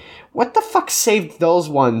 Bubsy. What the fuck saved those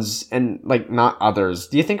ones and like not others?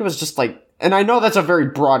 Do you think it was just like, and I know that's a very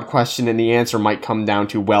broad question and the answer might come down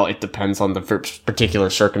to, well, it depends on the particular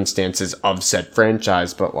circumstances of said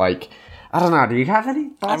franchise, but like, I don't know. Do you have any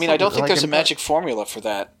thoughts? I mean, I don't think there's a magic formula for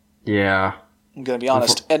that. Yeah. I'm going to be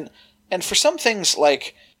honest. And for some things,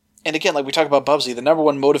 like, and again, like we talk about Bubsy, the number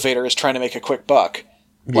one motivator is trying to make a quick buck.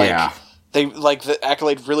 Like, yeah. They, like, the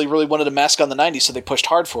Accolade really, really wanted a mascot in the 90s, so they pushed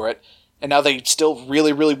hard for it. And now they still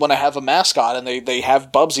really, really want to have a mascot, and they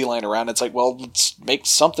have Bubsy laying around. It's like, well, let's make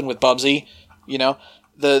something with Bubsy, you know?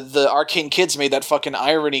 the Arcane Kids made that fucking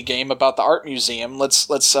irony game about the art museum. Let's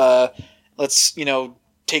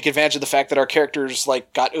take advantage of the fact that our characters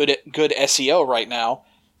like got good SEO right now.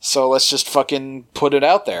 So let's just fucking put it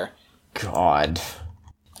out there. God.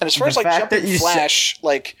 And as far as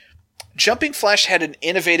like Jumping Flash had an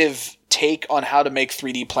innovative take on how to make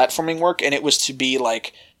 3D platforming work, and it was to be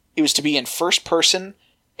in first person,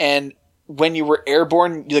 and when you were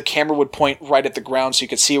airborne, the camera would point right at the ground so you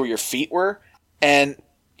could see where your feet were. And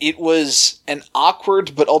it was an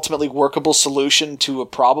awkward but ultimately workable solution to a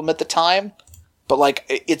problem at the time. But like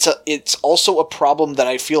it's also a problem that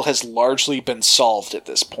I feel has largely been solved at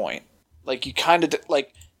this point. Like you kind of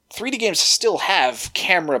like 3D games still have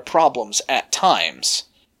camera problems at times,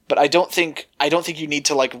 but I don't think you need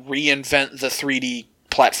to like reinvent the 3D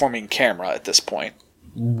platforming camera at this point.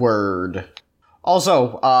 Word.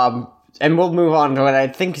 Also, and we'll move on to it. I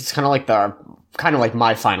think it's kind of like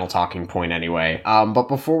my final talking point anyway. But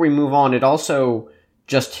before we move on, it also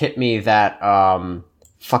just hit me that oh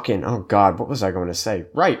god, what was I going to say?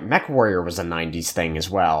 Right, MechWarrior was a 90s thing as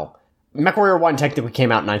well. MechWarrior 1 technically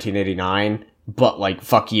came out in 1989, but like,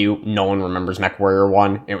 fuck you, no one remembers MechWarrior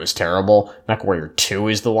 1. It was terrible. MechWarrior 2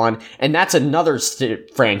 is the one. And that's another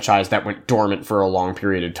franchise that went dormant for a long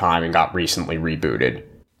period of time and got recently rebooted.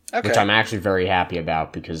 Okay. Which I'm actually very happy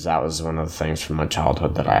about, because that was one of the things from my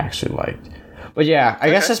childhood that I actually liked. But yeah, I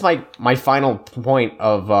guess that's my final point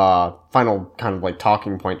of, final kind of like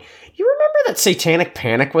talking point. You remember that Satanic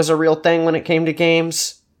Panic was a real thing when it came to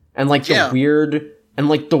games? And like the weird,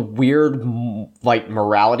 like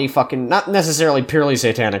morality fucking, not necessarily purely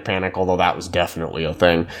Satanic Panic, although that was definitely a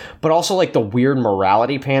thing, but also like the weird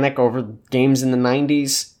morality panic over games in the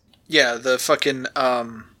 90s. Yeah, the fucking,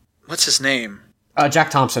 what's his name?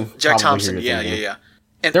 Jack Thompson. Jack Thompson, yeah.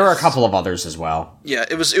 And there were a couple of others as well. Yeah,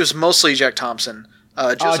 it was mostly Jack Thompson.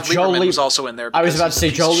 Joseph Lieberman was also in there. I was about to say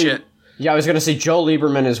Joe Lieberman. Yeah, I was going to say Joe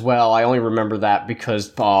Lieberman as well. I only remember that because...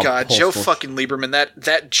 God, Joe fucking Lieberman.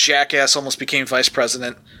 That jackass almost became vice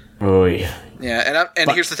president. Oy. Yeah,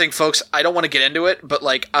 and here's the thing, folks. I don't want to get into it, but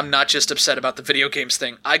like, I'm not just upset about the video games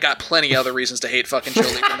thing. I got plenty other reasons to hate fucking Joe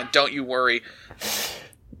Lieberman. Don't you worry.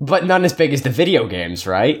 But none as big as the video games,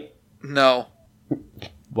 right? No.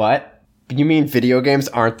 What? You mean video games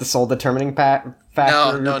aren't the sole determining factor in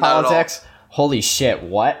politics? Not at all. Holy shit,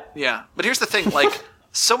 what? Yeah, but here's the thing, like...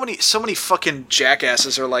 So many fucking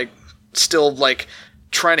jackasses are like still like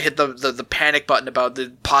trying to hit the panic button about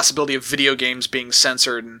the possibility of video games being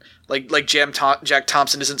censored, and like Jack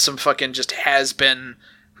Thompson isn't some fucking just has-been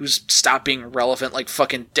who's stopped being relevant like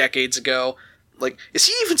fucking decades ago. Like, is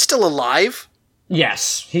he even still alive?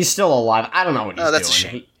 Yes, he's still alive. I don't know what he's doing. That's a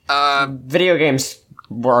shame. Video games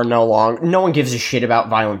were no one gives a shit about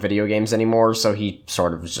violent video games anymore, so he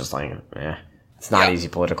sort of was just like, it's not easy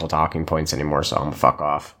political talking points anymore, so I'm gonna fuck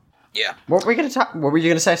off. Yeah. What were you gonna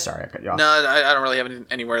say? Sorry, I cut you off. No, I don't really have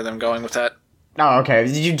anywhere that I'm going with that. Oh, okay.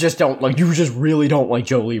 You just really don't like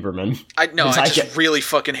Joe Lieberman. I just really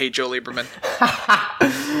fucking hate Joe Lieberman.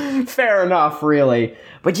 Fair enough, really.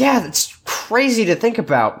 But yeah, it's crazy to think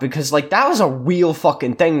about, because like that was a real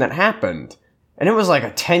fucking thing that happened. And it was like a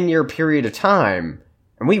 10-year period of time.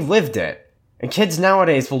 And we lived it. And kids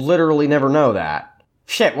nowadays will literally never know that.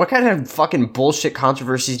 Shit, what kind of fucking bullshit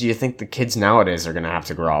controversies do you think the kids nowadays are gonna have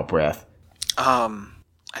to grow up with? I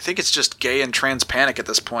think it's just gay and trans panic at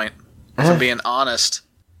this point, if I'm being honest.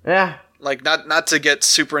 Yeah. Like, not to get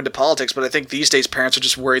super into politics, but I think these days parents are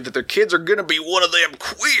just worried that their kids are gonna be one of them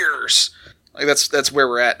queers. Like, that's where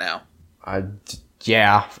we're at now.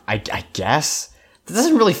 Yeah, I guess. It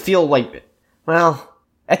doesn't really feel like... Well...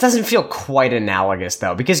 It doesn't feel quite analogous,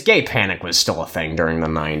 though, because gay panic was still a thing during the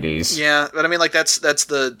 90s. Yeah, but I mean, like, that's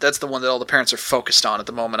the one that all the parents are focused on at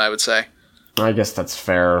the moment, I would say. I guess that's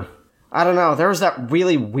fair. I don't know, there was that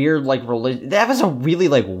really weird, like, that was a really,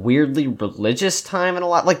 like, weirdly religious time and a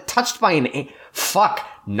lot, like, touched by an...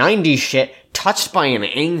 90s shit, touched by an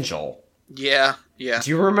angel. Yeah. Do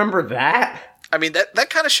you remember that? I mean, that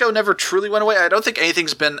kind of show never truly went away. I don't think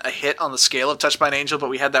anything's been a hit on the scale of Touched by an Angel, but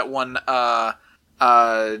we had that one,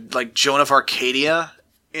 like Joan of Arcadia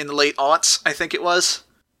in the late aughts, I think it was.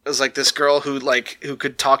 It was like this girl who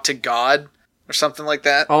could talk to God or something like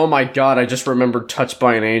that. Oh my god, I just remembered Touched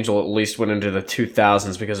by an Angel at least went into the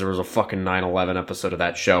 2000s because there was a fucking 9/11 episode of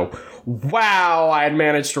that show. Wow, I had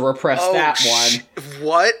managed to repress that one.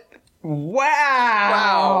 What? Wow.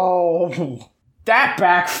 That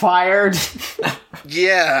backfired.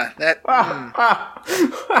 Yeah, that...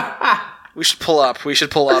 We should pull up.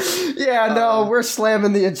 Yeah, no, we're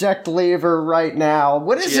slamming the eject lever right now.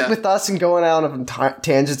 What is it with us and going out on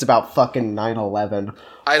tangents about fucking 9/11?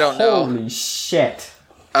 I don't know. Holy shit.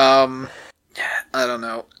 I don't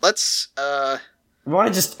know. Let's We want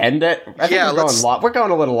to just end it? I think we're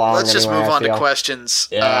going a little long. Let's just move on to questions.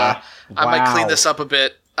 Yeah. I might clean this up a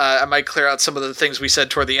bit. I might clear out some of the things we said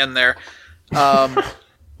toward the end there.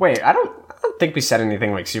 Wait, I don't think we said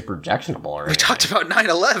anything like super objectionable or anything. We talked about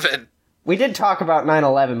 9/11. We did talk about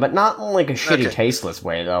 9/11, but not in like a shitty, tasteless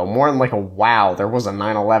way, though. More in like a wow, there was a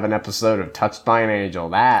 9/11 episode of Touched by an Angel.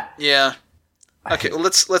 That. Yeah. Okay, well,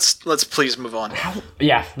 let's please move on.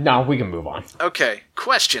 Yeah, no, we can move on. Okay,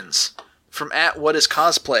 questions from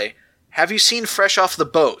 @WhatIsCosplay. Have you seen Fresh Off the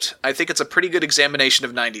Boat? I think it's a pretty good examination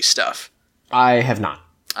of 90s stuff. I have not.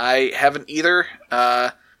 I haven't either.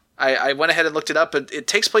 I went ahead and looked it up. It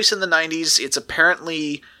takes place in the 90s. It's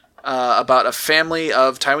apparently about a family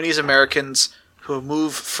of Taiwanese Americans who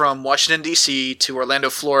move from Washington, D.C. to Orlando,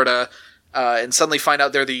 Florida, and suddenly find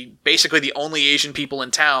out they're basically the only Asian people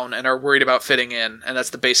in town and are worried about fitting in. And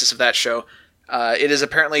that's the basis of that show. It is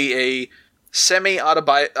apparently a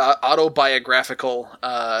semi-autobiographical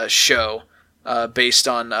show based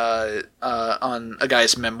on a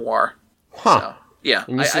guy's memoir. Huh. So, yeah,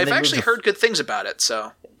 I've actually heard good things about it.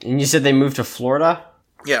 So. And you said they moved to Florida?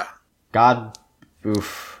 Yeah. God,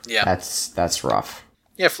 oof. Yeah. That's rough.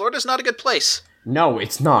 Yeah, Florida's not a good place. No,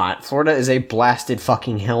 it's not. Florida is a blasted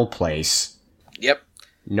fucking hell place. Yep.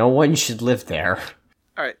 No one should live there.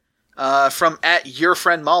 All right. From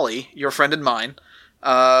 @yourfriendMolly, your friend and mine.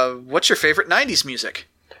 What's your favorite 90s music?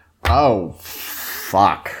 Oh,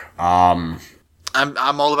 fuck. I'm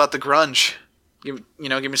all about the grunge. Give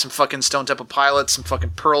me some fucking Stone Temple Pilots, some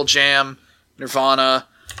fucking Pearl Jam, Nirvana,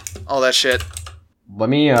 all that shit. Let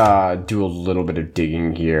me do a little bit of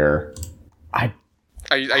digging here. Are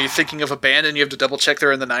you thinking of a band and you have to double check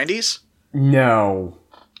they're in the 90s? No.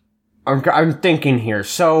 I'm thinking here.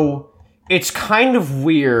 So it's kind of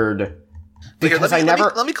weird because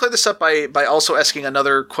let me clear this up by also asking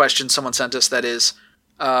another question someone sent us that is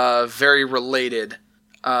very related.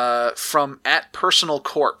 From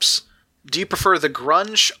 @PersonalCorpse. Do you prefer the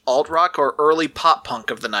grunge, alt-rock, or early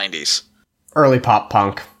pop-punk of the 90s? Early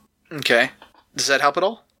pop-punk. Okay. Does that help at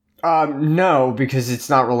all? No, because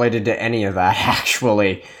it's not related to any of that,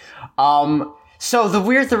 actually. So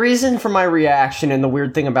the reason for my reaction and the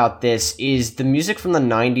weird thing about this is the music from the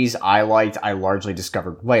 90s I largely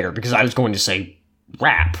discovered later, because I was going to say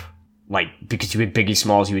rap. Like, because you had Biggie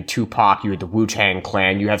Smalls, you had Tupac, you had the Wu-Tang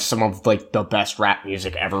Clan, you have some of, like, the best rap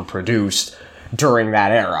music ever produced during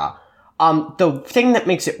that era. The thing that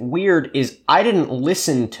makes it weird is I didn't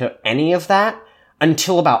listen to any of that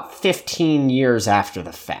until about 15 years after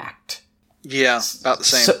the fact. Yeah, about the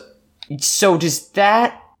same. So does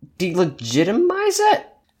that delegitimize it?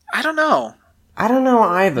 I don't know. I don't know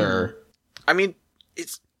either. I mean,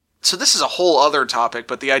 so this is a whole other topic,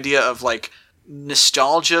 but the idea of, like,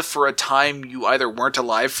 nostalgia for a time you either weren't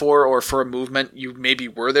alive for or for a movement you maybe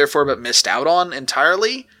were there for but missed out on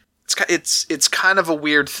entirely, it's kind of a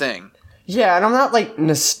weird thing. Yeah, and I'm not, like,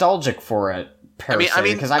 nostalgic for it. I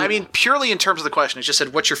mean, purely in terms of the question, it just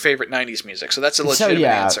said, "What's your favorite '90s music?" So that's a legitimate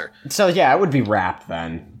answer. So yeah, it would be rap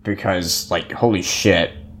then, because like, holy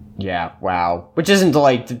shit, yeah, wow. Which isn't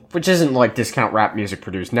like discount rap music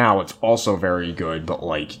produced now. It's also very good, but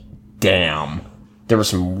like, damn, there were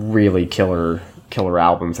some really killer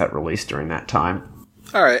albums that released during that time.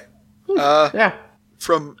 All right, yeah.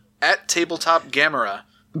 From @TabletopGamera.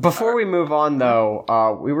 Before we move on,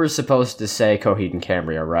 though, we were supposed to say Coheed and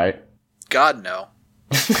Cambria, right? God, no.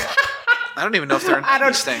 I don't even know if they're a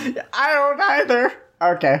 90s thing. I don't either.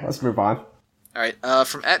 Okay, let's move on. All right,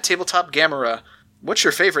 from @TabletopGamera, what's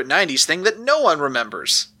your favorite 90s thing that no one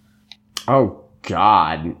remembers? Oh,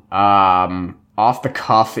 God. Off the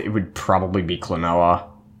cuff, it would probably be Klonoa.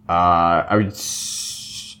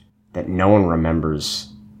 That no one remembers.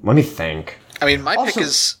 Let me think. I mean, my pick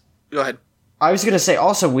is... Go ahead. I was going to say,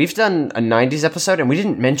 also, we've done a 90s episode, and we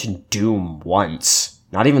didn't mention Doom once.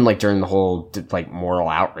 Not even, like, during the whole, like, Mortal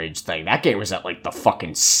Outrage thing. That game was at, like, the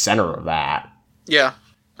fucking center of that. Yeah.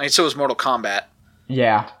 I mean, so was Mortal Kombat.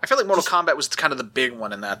 Yeah. I feel like Mortal Kombat was kind of the big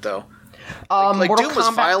one in that, though. Like Doom was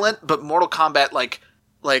violent, but Mortal Kombat, like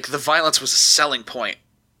the violence was a selling point.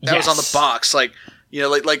 That was on the box. Like, you know,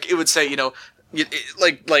 like it would say, you know,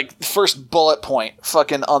 like first bullet point,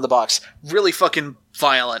 fucking on the box. Really fucking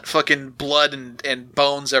violent, fucking blood and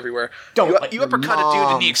bones everywhere. You uppercut a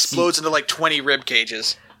dude and he explodes into like 20 rib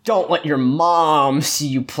cages. Don't let your mom see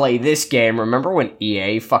you play this game. Remember when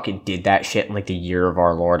EA fucking did that shit in like the year of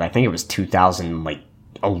our Lord? I think it was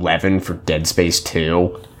 2011 for Dead Space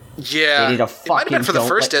 2. Yeah, they did it might have been for the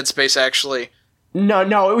first Dead Space actually.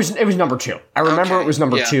 No, it was number 2. I remember it was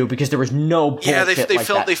number 2 because there was no bullshit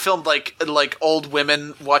they filmed like old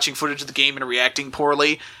women watching footage of the game and reacting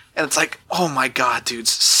poorly, and it's like, oh my god,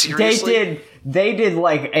 dudes, seriously? They did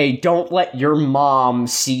like a don't let your mom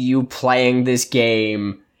see you playing this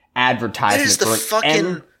game advertisement. That is the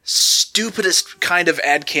fucking stupidest kind of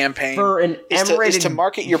ad campaign for an is to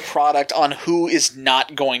market your product on who is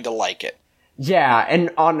not going to like it. Yeah,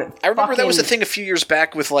 and I remember that was a thing a few years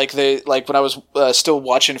back with when I was still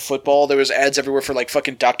watching football, there was ads everywhere for like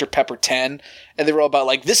fucking Dr. Pepper 10, and they were all about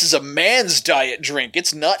like, this is a man's diet drink,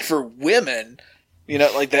 it's not for women. You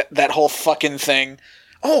know, like that whole fucking thing.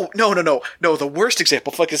 Oh, no, the worst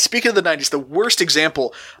example, fucking speaking of the 90s, the worst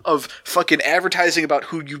example of fucking advertising about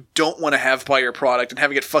who you don't want to have buy your product and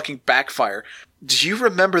having it fucking backfire. Do you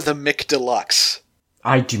remember the McDeluxe?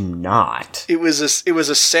 I do not. It was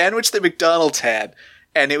a sandwich that McDonald's had,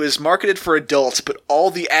 and it was marketed for adults, but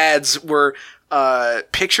all the ads were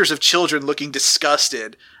pictures of children looking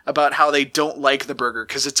disgusted about how they don't like the burger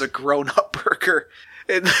because it's a grown-up burger.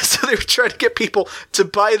 And so they were trying to get people to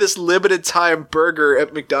buy this limited time burger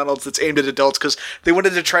at McDonald's that's aimed at adults because they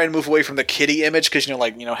wanted to try and move away from the kiddie image because,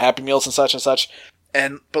 Happy Meals and such and such.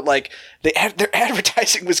 But like their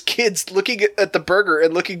advertising was kids looking at the burger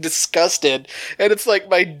and looking disgusted, and it's like,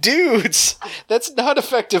 my dudes, that's not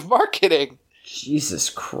effective marketing. Jesus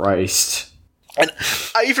Christ. And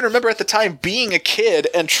I even remember at the time being a kid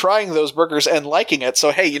and trying those burgers and liking it.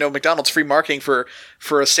 So, hey, McDonald's free marketing for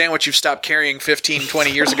a sandwich you've stopped carrying 15,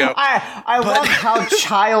 20 years ago. I love how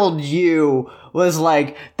child you was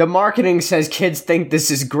like, the marketing says kids think this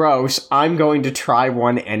is gross, I'm going to try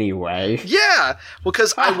one anyway. Yeah, well,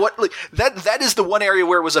 because that is the one area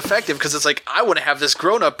where it was effective, because it's like, I want to have this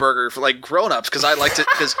grown-up burger for like grown-ups, because I liked it,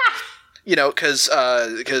 because... because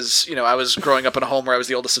I was growing up in a home where I was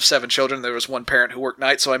the oldest of 7 children. There was one parent who worked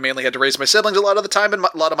nights, so I mainly had to raise my siblings a lot of the time, and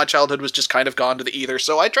a lot of my childhood was just kind of gone to the ether.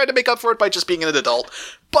 So I tried to make up for it by just being an adult.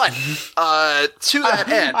 But to that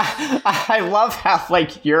end, I love how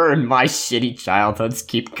like your and my shitty childhoods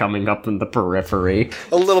keep coming up in the periphery.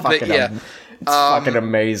 A little bit, yeah. It's fucking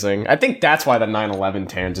amazing. I think that's why the 9/11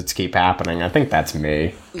 tangents keep happening. I think that's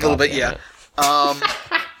me. A little bit, yeah.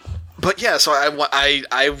 But yeah, so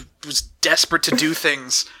I was desperate to do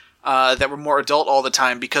things that were more adult all the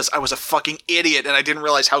time because I was a fucking idiot and I didn't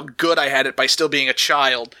realize how good I had it by still being a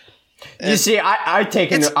child. You see, I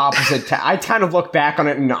take an opposite I kind of look back on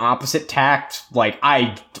it in the opposite tact. Like,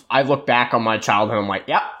 I look back on my childhood and I'm like,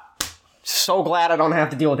 yep, so glad I don't have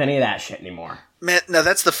to deal with any of that shit anymore. Man, no,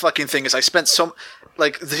 that's the fucking thing, is I spent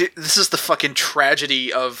this is the fucking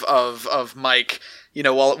tragedy of Mike.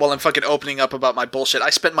 While I'm fucking opening up about my bullshit,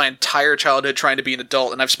 I spent my entire childhood trying to be an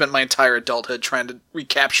adult, and I've spent my entire adulthood trying to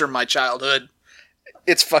recapture my childhood.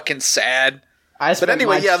 It's fucking sad. But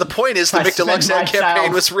anyway, the point is the McDeluxe ad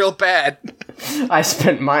campaign was real bad. I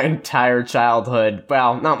spent my entire childhood,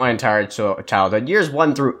 well, not my entire childhood, years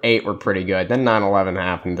 1 through 8 were pretty good. Then 9/11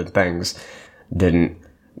 happened and things didn't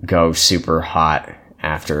go super hot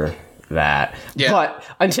after that. Yeah. But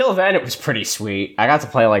until then, it was pretty sweet. I got to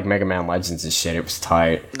play like Mega Man Legends and shit. It was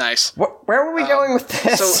tight. Nice. Where were we going with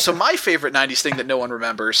this? So my favorite 90s thing that no one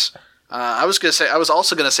remembers, I was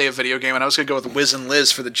also going to say a video game, and I was going to go with Wiz and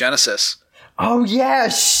Liz for the Genesis. Oh yeah,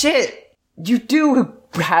 shit. You do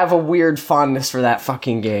have a weird fondness for that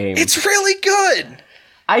fucking game. It's really good.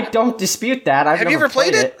 I don't dispute that. Have you ever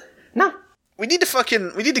played it? No. We need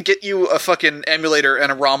to get you a fucking emulator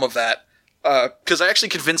and a ROM of that. Because I actually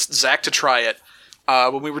convinced Zach to try it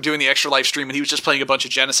when we were doing the extra live stream, and he was just playing a bunch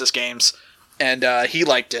of Genesis games, and he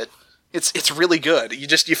liked it. It's really good.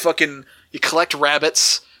 You collect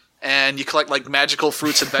rabbits, and you collect like magical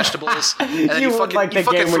fruits and vegetables, and then you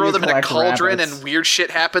fucking throw them in a cauldron, and weird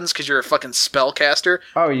shit happens because you're a fucking spellcaster.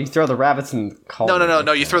 Oh, you throw the rabbits in the cauldron?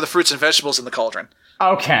 No. You throw the fruits and vegetables in the cauldron.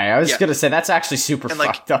 Okay, I was gonna say that's actually super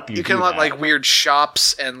fucked up. You can unlock like weird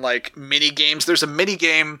shops and like mini games. There's a mini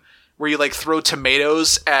game where you like throw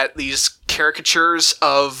tomatoes at these caricatures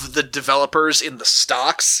of the developers in the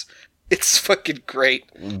stocks. It's fucking great.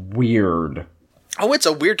 Weird. Oh, it's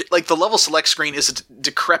a weird... Like, the level select screen is a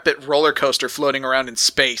decrepit roller coaster floating around in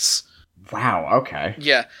space. Wow, okay.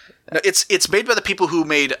 Yeah. No, it's made by the people who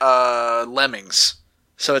made Lemmings.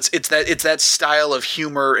 So it's that style of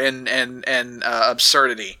humor and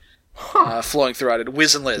absurdity flowing throughout it.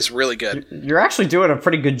 Wiz and Liz, really good. You're actually doing a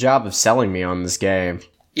pretty good job of selling me on this game.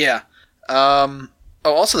 Yeah.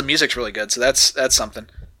 Also the music's really good, so that's something.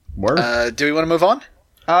 Word. Do we want to move on?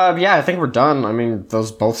 Yeah, I think we're done. I mean,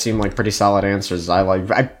 those both seem like pretty solid answers.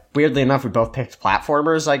 Weirdly enough, we both picked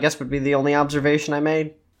platformers, I guess would be the only observation I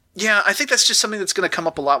made. Yeah, I think that's just something that's going to come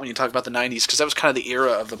up a lot when you talk about the 90s, because that was kind of the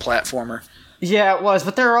era of the platformer. Yeah, it was,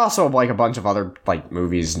 but there are also like a bunch of other like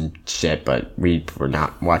movies and shit. But we were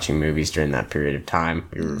not watching movies during that period of time.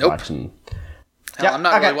 We were watching. Hell, I'm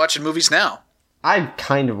not really watching movies now. I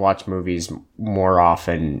kind of watch movies more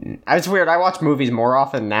often. It's weird. I watch movies more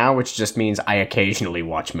often now, which just means I occasionally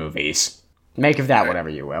watch movies. Make of that whatever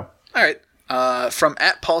you will. All right. From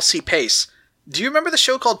 @Paul C. Pace. Do you remember the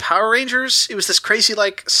show called Power Rangers? It was this crazy,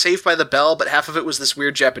 like, Saved by the Bell, but half of it was this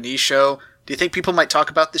weird Japanese show. Do you think people might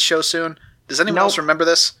talk about this show soon? Does anyone else remember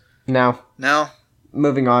this? No. No?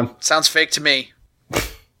 Moving on. Sounds fake to me.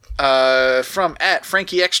 From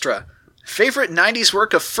 @FrankieExtra. Favorite 90s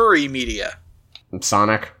work of furry media?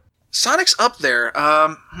 Sonic. Sonic's up there.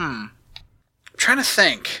 I'm trying to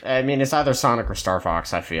think. I mean, it's either Sonic or Star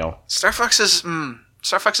Fox, I feel. Star Fox is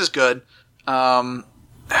good. I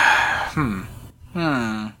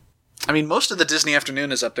mean, most of the Disney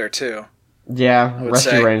Afternoon is up there, too. Yeah,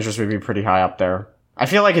 Rescue Rangers would be pretty high up there. I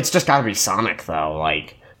feel like it's just gotta be Sonic, though,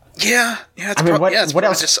 like... Yeah. I mean, what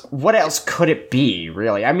else could it be,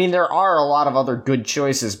 really? I mean, there are a lot of other good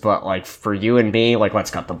choices, but, like, for you and me, like,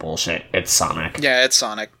 let's cut the bullshit. It's Sonic. Yeah, it's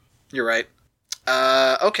Sonic. You're right.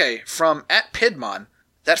 Okay, from @Pidmon.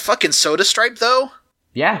 That fucking Soda Stripe, though?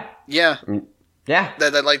 Yeah. Yeah. Yeah.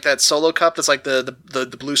 That like, that solo cup that's like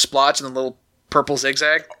the blue splotch and the little purple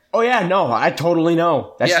zigzag? Oh, yeah, no, I totally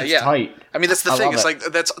know. That shit's tight. I mean, that's the thing. It's like,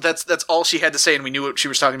 that's all she had to say, and we knew what she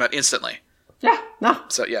was talking about instantly. Yeah, no.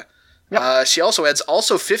 So, yeah. Yep. She also adds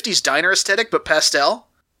 50s diner aesthetic, but pastel.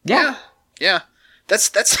 Yeah. That's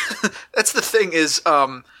that's the thing is,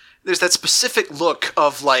 there's that specific look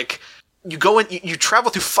of, like, you go in, you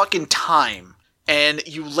travel through fucking time, and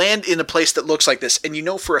you land in a place that looks like this, and you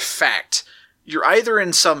know for a fact, you're either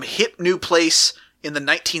in some hip new place in the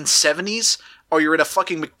 1970s, or you're in a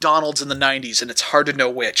fucking McDonald's in the 90s, and it's hard to know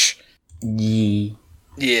which.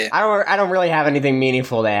 Yeah. I don't really have anything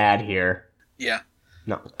meaningful to add here. Yeah.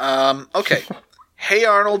 No. Okay. Hey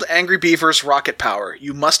Arnold, Angry Beavers, Rocket Power.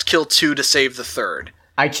 You must kill 2 to save the 3rd.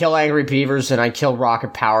 I kill Angry Beavers and I kill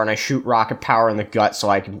Rocket Power and I shoot Rocket Power in the gut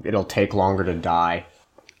so it'll take longer to die.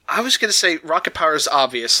 I was gonna say Rocket Power is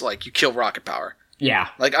obvious, like, you kill Rocket Power. Yeah.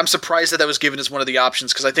 Like, I'm surprised that was given as one of the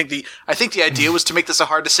options, because I think the idea was to make this a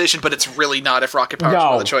hard decision, but it's really not if Rocket Power is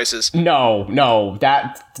one of the choices. No,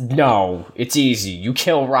 it's easy. You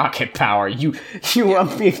kill Rocket Power.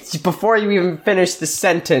 Before you even finish the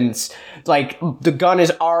sentence, like, the gun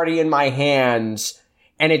is already in my hands,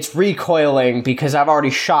 and it's recoiling because I've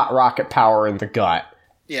already shot Rocket Power in the gut.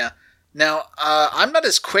 Yeah. Now, I'm not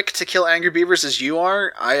as quick to kill Angry Beavers as you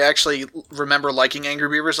are. I actually remember liking Angry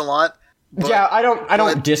Beavers a lot. But, yeah, I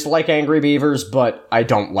don't dislike Angry Beavers, but I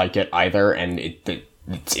don't like it either, and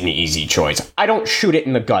it's an easy choice. I don't shoot it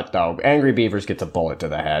in the gut, though. Angry Beavers gets a bullet to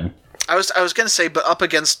the head. I was gonna say, but up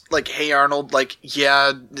against, like, Hey Arnold, like,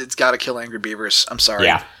 yeah, it's gotta kill Angry Beavers. I'm sorry.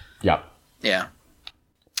 Yeah. Yep. Yeah.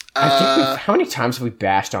 I think how many times have we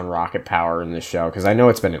bashed on Rocket Power in this show? Because I know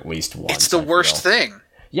it's been at least once. It's the worst thing.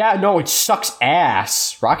 Yeah, no, it sucks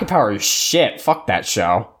ass. Rocket Power is shit. Fuck that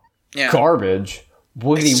show. Yeah. Garbage.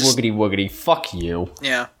 Woogity. Fuck you.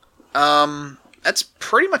 Yeah. That's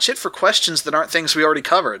pretty much it for questions that aren't things we already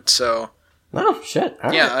covered, so... Oh, shit.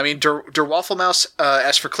 All yeah, right. I mean, Der Wafflemouse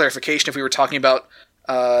asked for clarification if we were talking about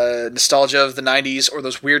nostalgia of the 90s, or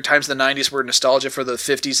those weird times in the 90s where nostalgia for the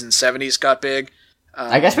 50s and 70s got big.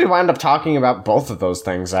 I guess we wound up talking about both of those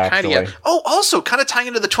things, actually. Kinda, yeah. Oh, also, kind of tying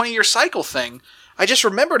into the 20-year cycle thing, I just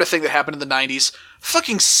remembered a thing that happened in the 90s.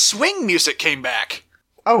 Fucking swing music came back.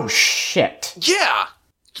 Oh, shit. Yeah.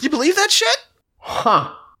 Can you believe that shit?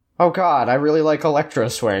 Huh. Oh, God, I really like Electro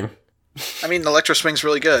Swing. I mean, Electro Swing's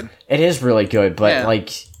really good. It is really good, but,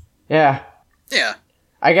 yeah. Yeah.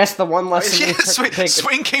 I guess the one lesson... Yeah,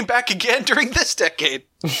 swing came back again during this decade.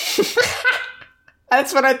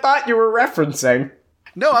 That's what I thought you were referencing.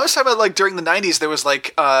 No, I was talking about, like, during the 90s, there was, like,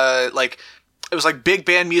 it was, like, big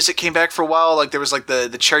band music came back for a while. Like, there was, like,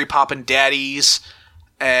 the Cherry Poppin' Daddies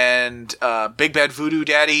and Big Bad Voodoo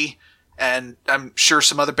Daddy, and I'm sure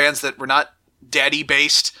some other bands that were not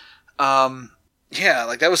daddy-based. Yeah,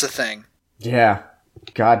 like, that was a thing. Yeah.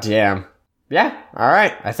 Goddamn. Yeah,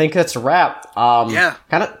 alright. I think that's a wrap. Yeah.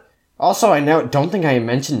 Kind of... Also, don't think I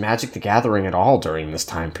mentioned Magic the Gathering at all during this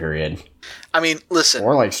time period. I mean, listen.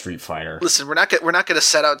 Or like Street Fighter. Listen, we're not going to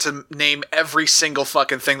set out to name every single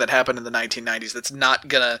fucking thing that happened in the 1990s. That's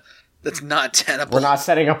not tenable. We're not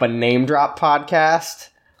setting up a name drop podcast.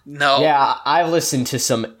 No. Yeah, I listened to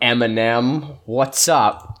some Eminem. What's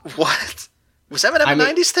up? What? Was Eminem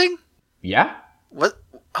a 90s thing? Yeah. What?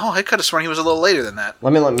 Oh, I could have sworn he was a little later than that.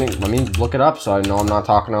 Let me look it up so I know I'm not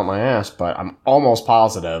talking out my ass, but I'm almost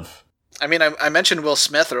positive. I mean, I mentioned Will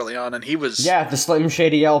Smith early on, and he was... Yeah, the Slim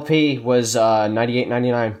Shady LP was 98,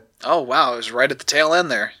 99. Oh, wow, it was right at the tail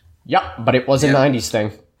end there. Yep, but it was a 90s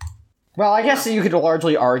thing. Well, I guess you could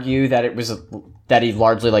largely argue that it was that he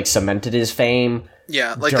largely like cemented his fame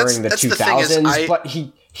during the 2000s, but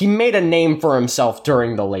he made a name for himself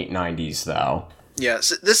during the late 90s, though.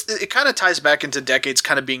 Yes, it kind of ties back into decades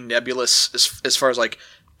kind of being nebulous as far as like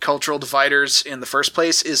cultural dividers in the first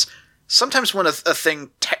place. Is sometimes when a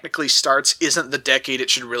thing technically starts isn't the decade it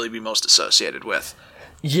should really be most associated with.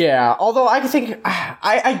 Yeah, although I think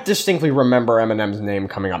I distinctly remember Eminem's name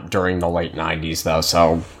coming up during the late 90s, though,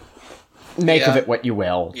 so make of it what you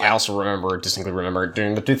will. Yeah. I also distinctly remember it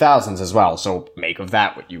during the 2000s as well, so make of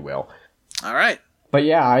that what you will. All right. But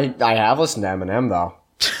yeah, I have listened to Eminem, though.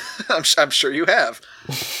 I'm sure you have.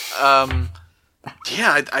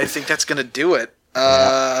 Yeah, I think that's going to do it.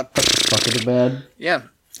 Fuck it to bed. Yeah.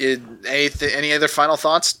 Any other final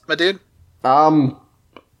thoughts, my dude?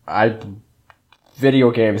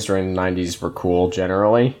 Video games during the 90s were cool,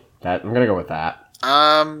 generally. I'm going to go with that.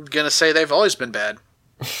 I'm going to say they've always been bad.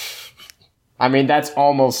 I mean, that's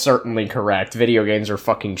almost certainly correct. Video games are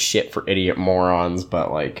fucking shit for idiot morons,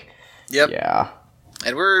 but like... Yep. Yeah.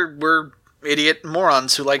 And we're idiot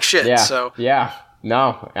morons who like shit, so... Yeah.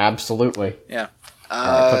 No, absolutely. Yeah.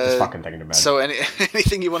 Alright, put this fucking thing to bed. So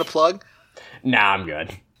anything you want to plug? Nah, I'm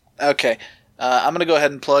good. Okay. I'm going to go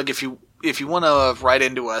ahead and plug if you want to write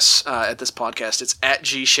into us at this podcast, it's at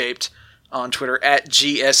Gshaped on Twitter, at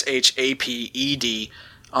GSHAPED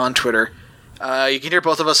on Twitter. You can hear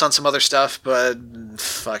both of us on some other stuff, but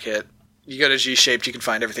fuck it. You go to Gshaped, you can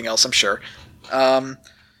find everything else, I'm sure.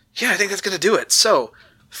 Yeah, I think that's going to do it. So,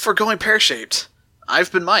 for Going Pear-Shaped,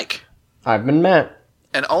 I've been Mike. I've been Matt.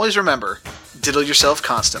 And always remember, diddle yourself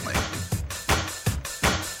constantly.